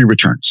hassle-free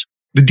returns.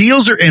 The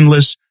deals are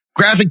endless.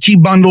 Graphic tee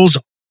bundles,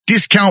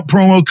 discount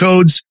promo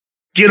codes.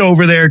 Get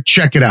over there,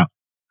 check it out.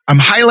 I'm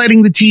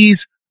highlighting the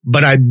tees,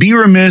 but I'd be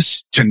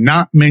remiss to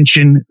not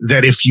mention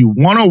that if you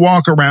want to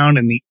walk around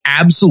in the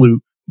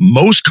absolute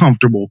most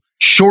comfortable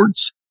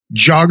shorts,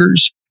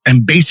 joggers,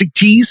 and basic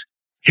tees,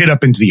 hit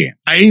up Into the AM.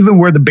 I even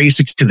wear the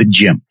basics to the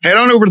gym. Head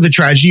on over to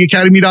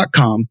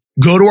thetragedyacademy.com,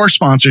 go to our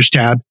sponsors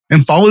tab,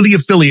 and follow the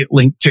affiliate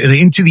link to the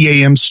Into the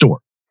AM store.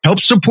 Help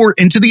support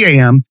Into the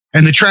AM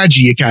and the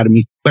Tragedy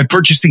Academy by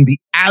purchasing the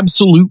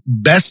absolute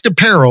best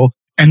apparel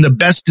and the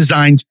best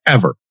designs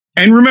ever.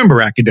 And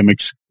remember,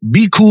 academics,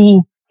 be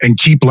cool and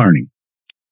keep learning.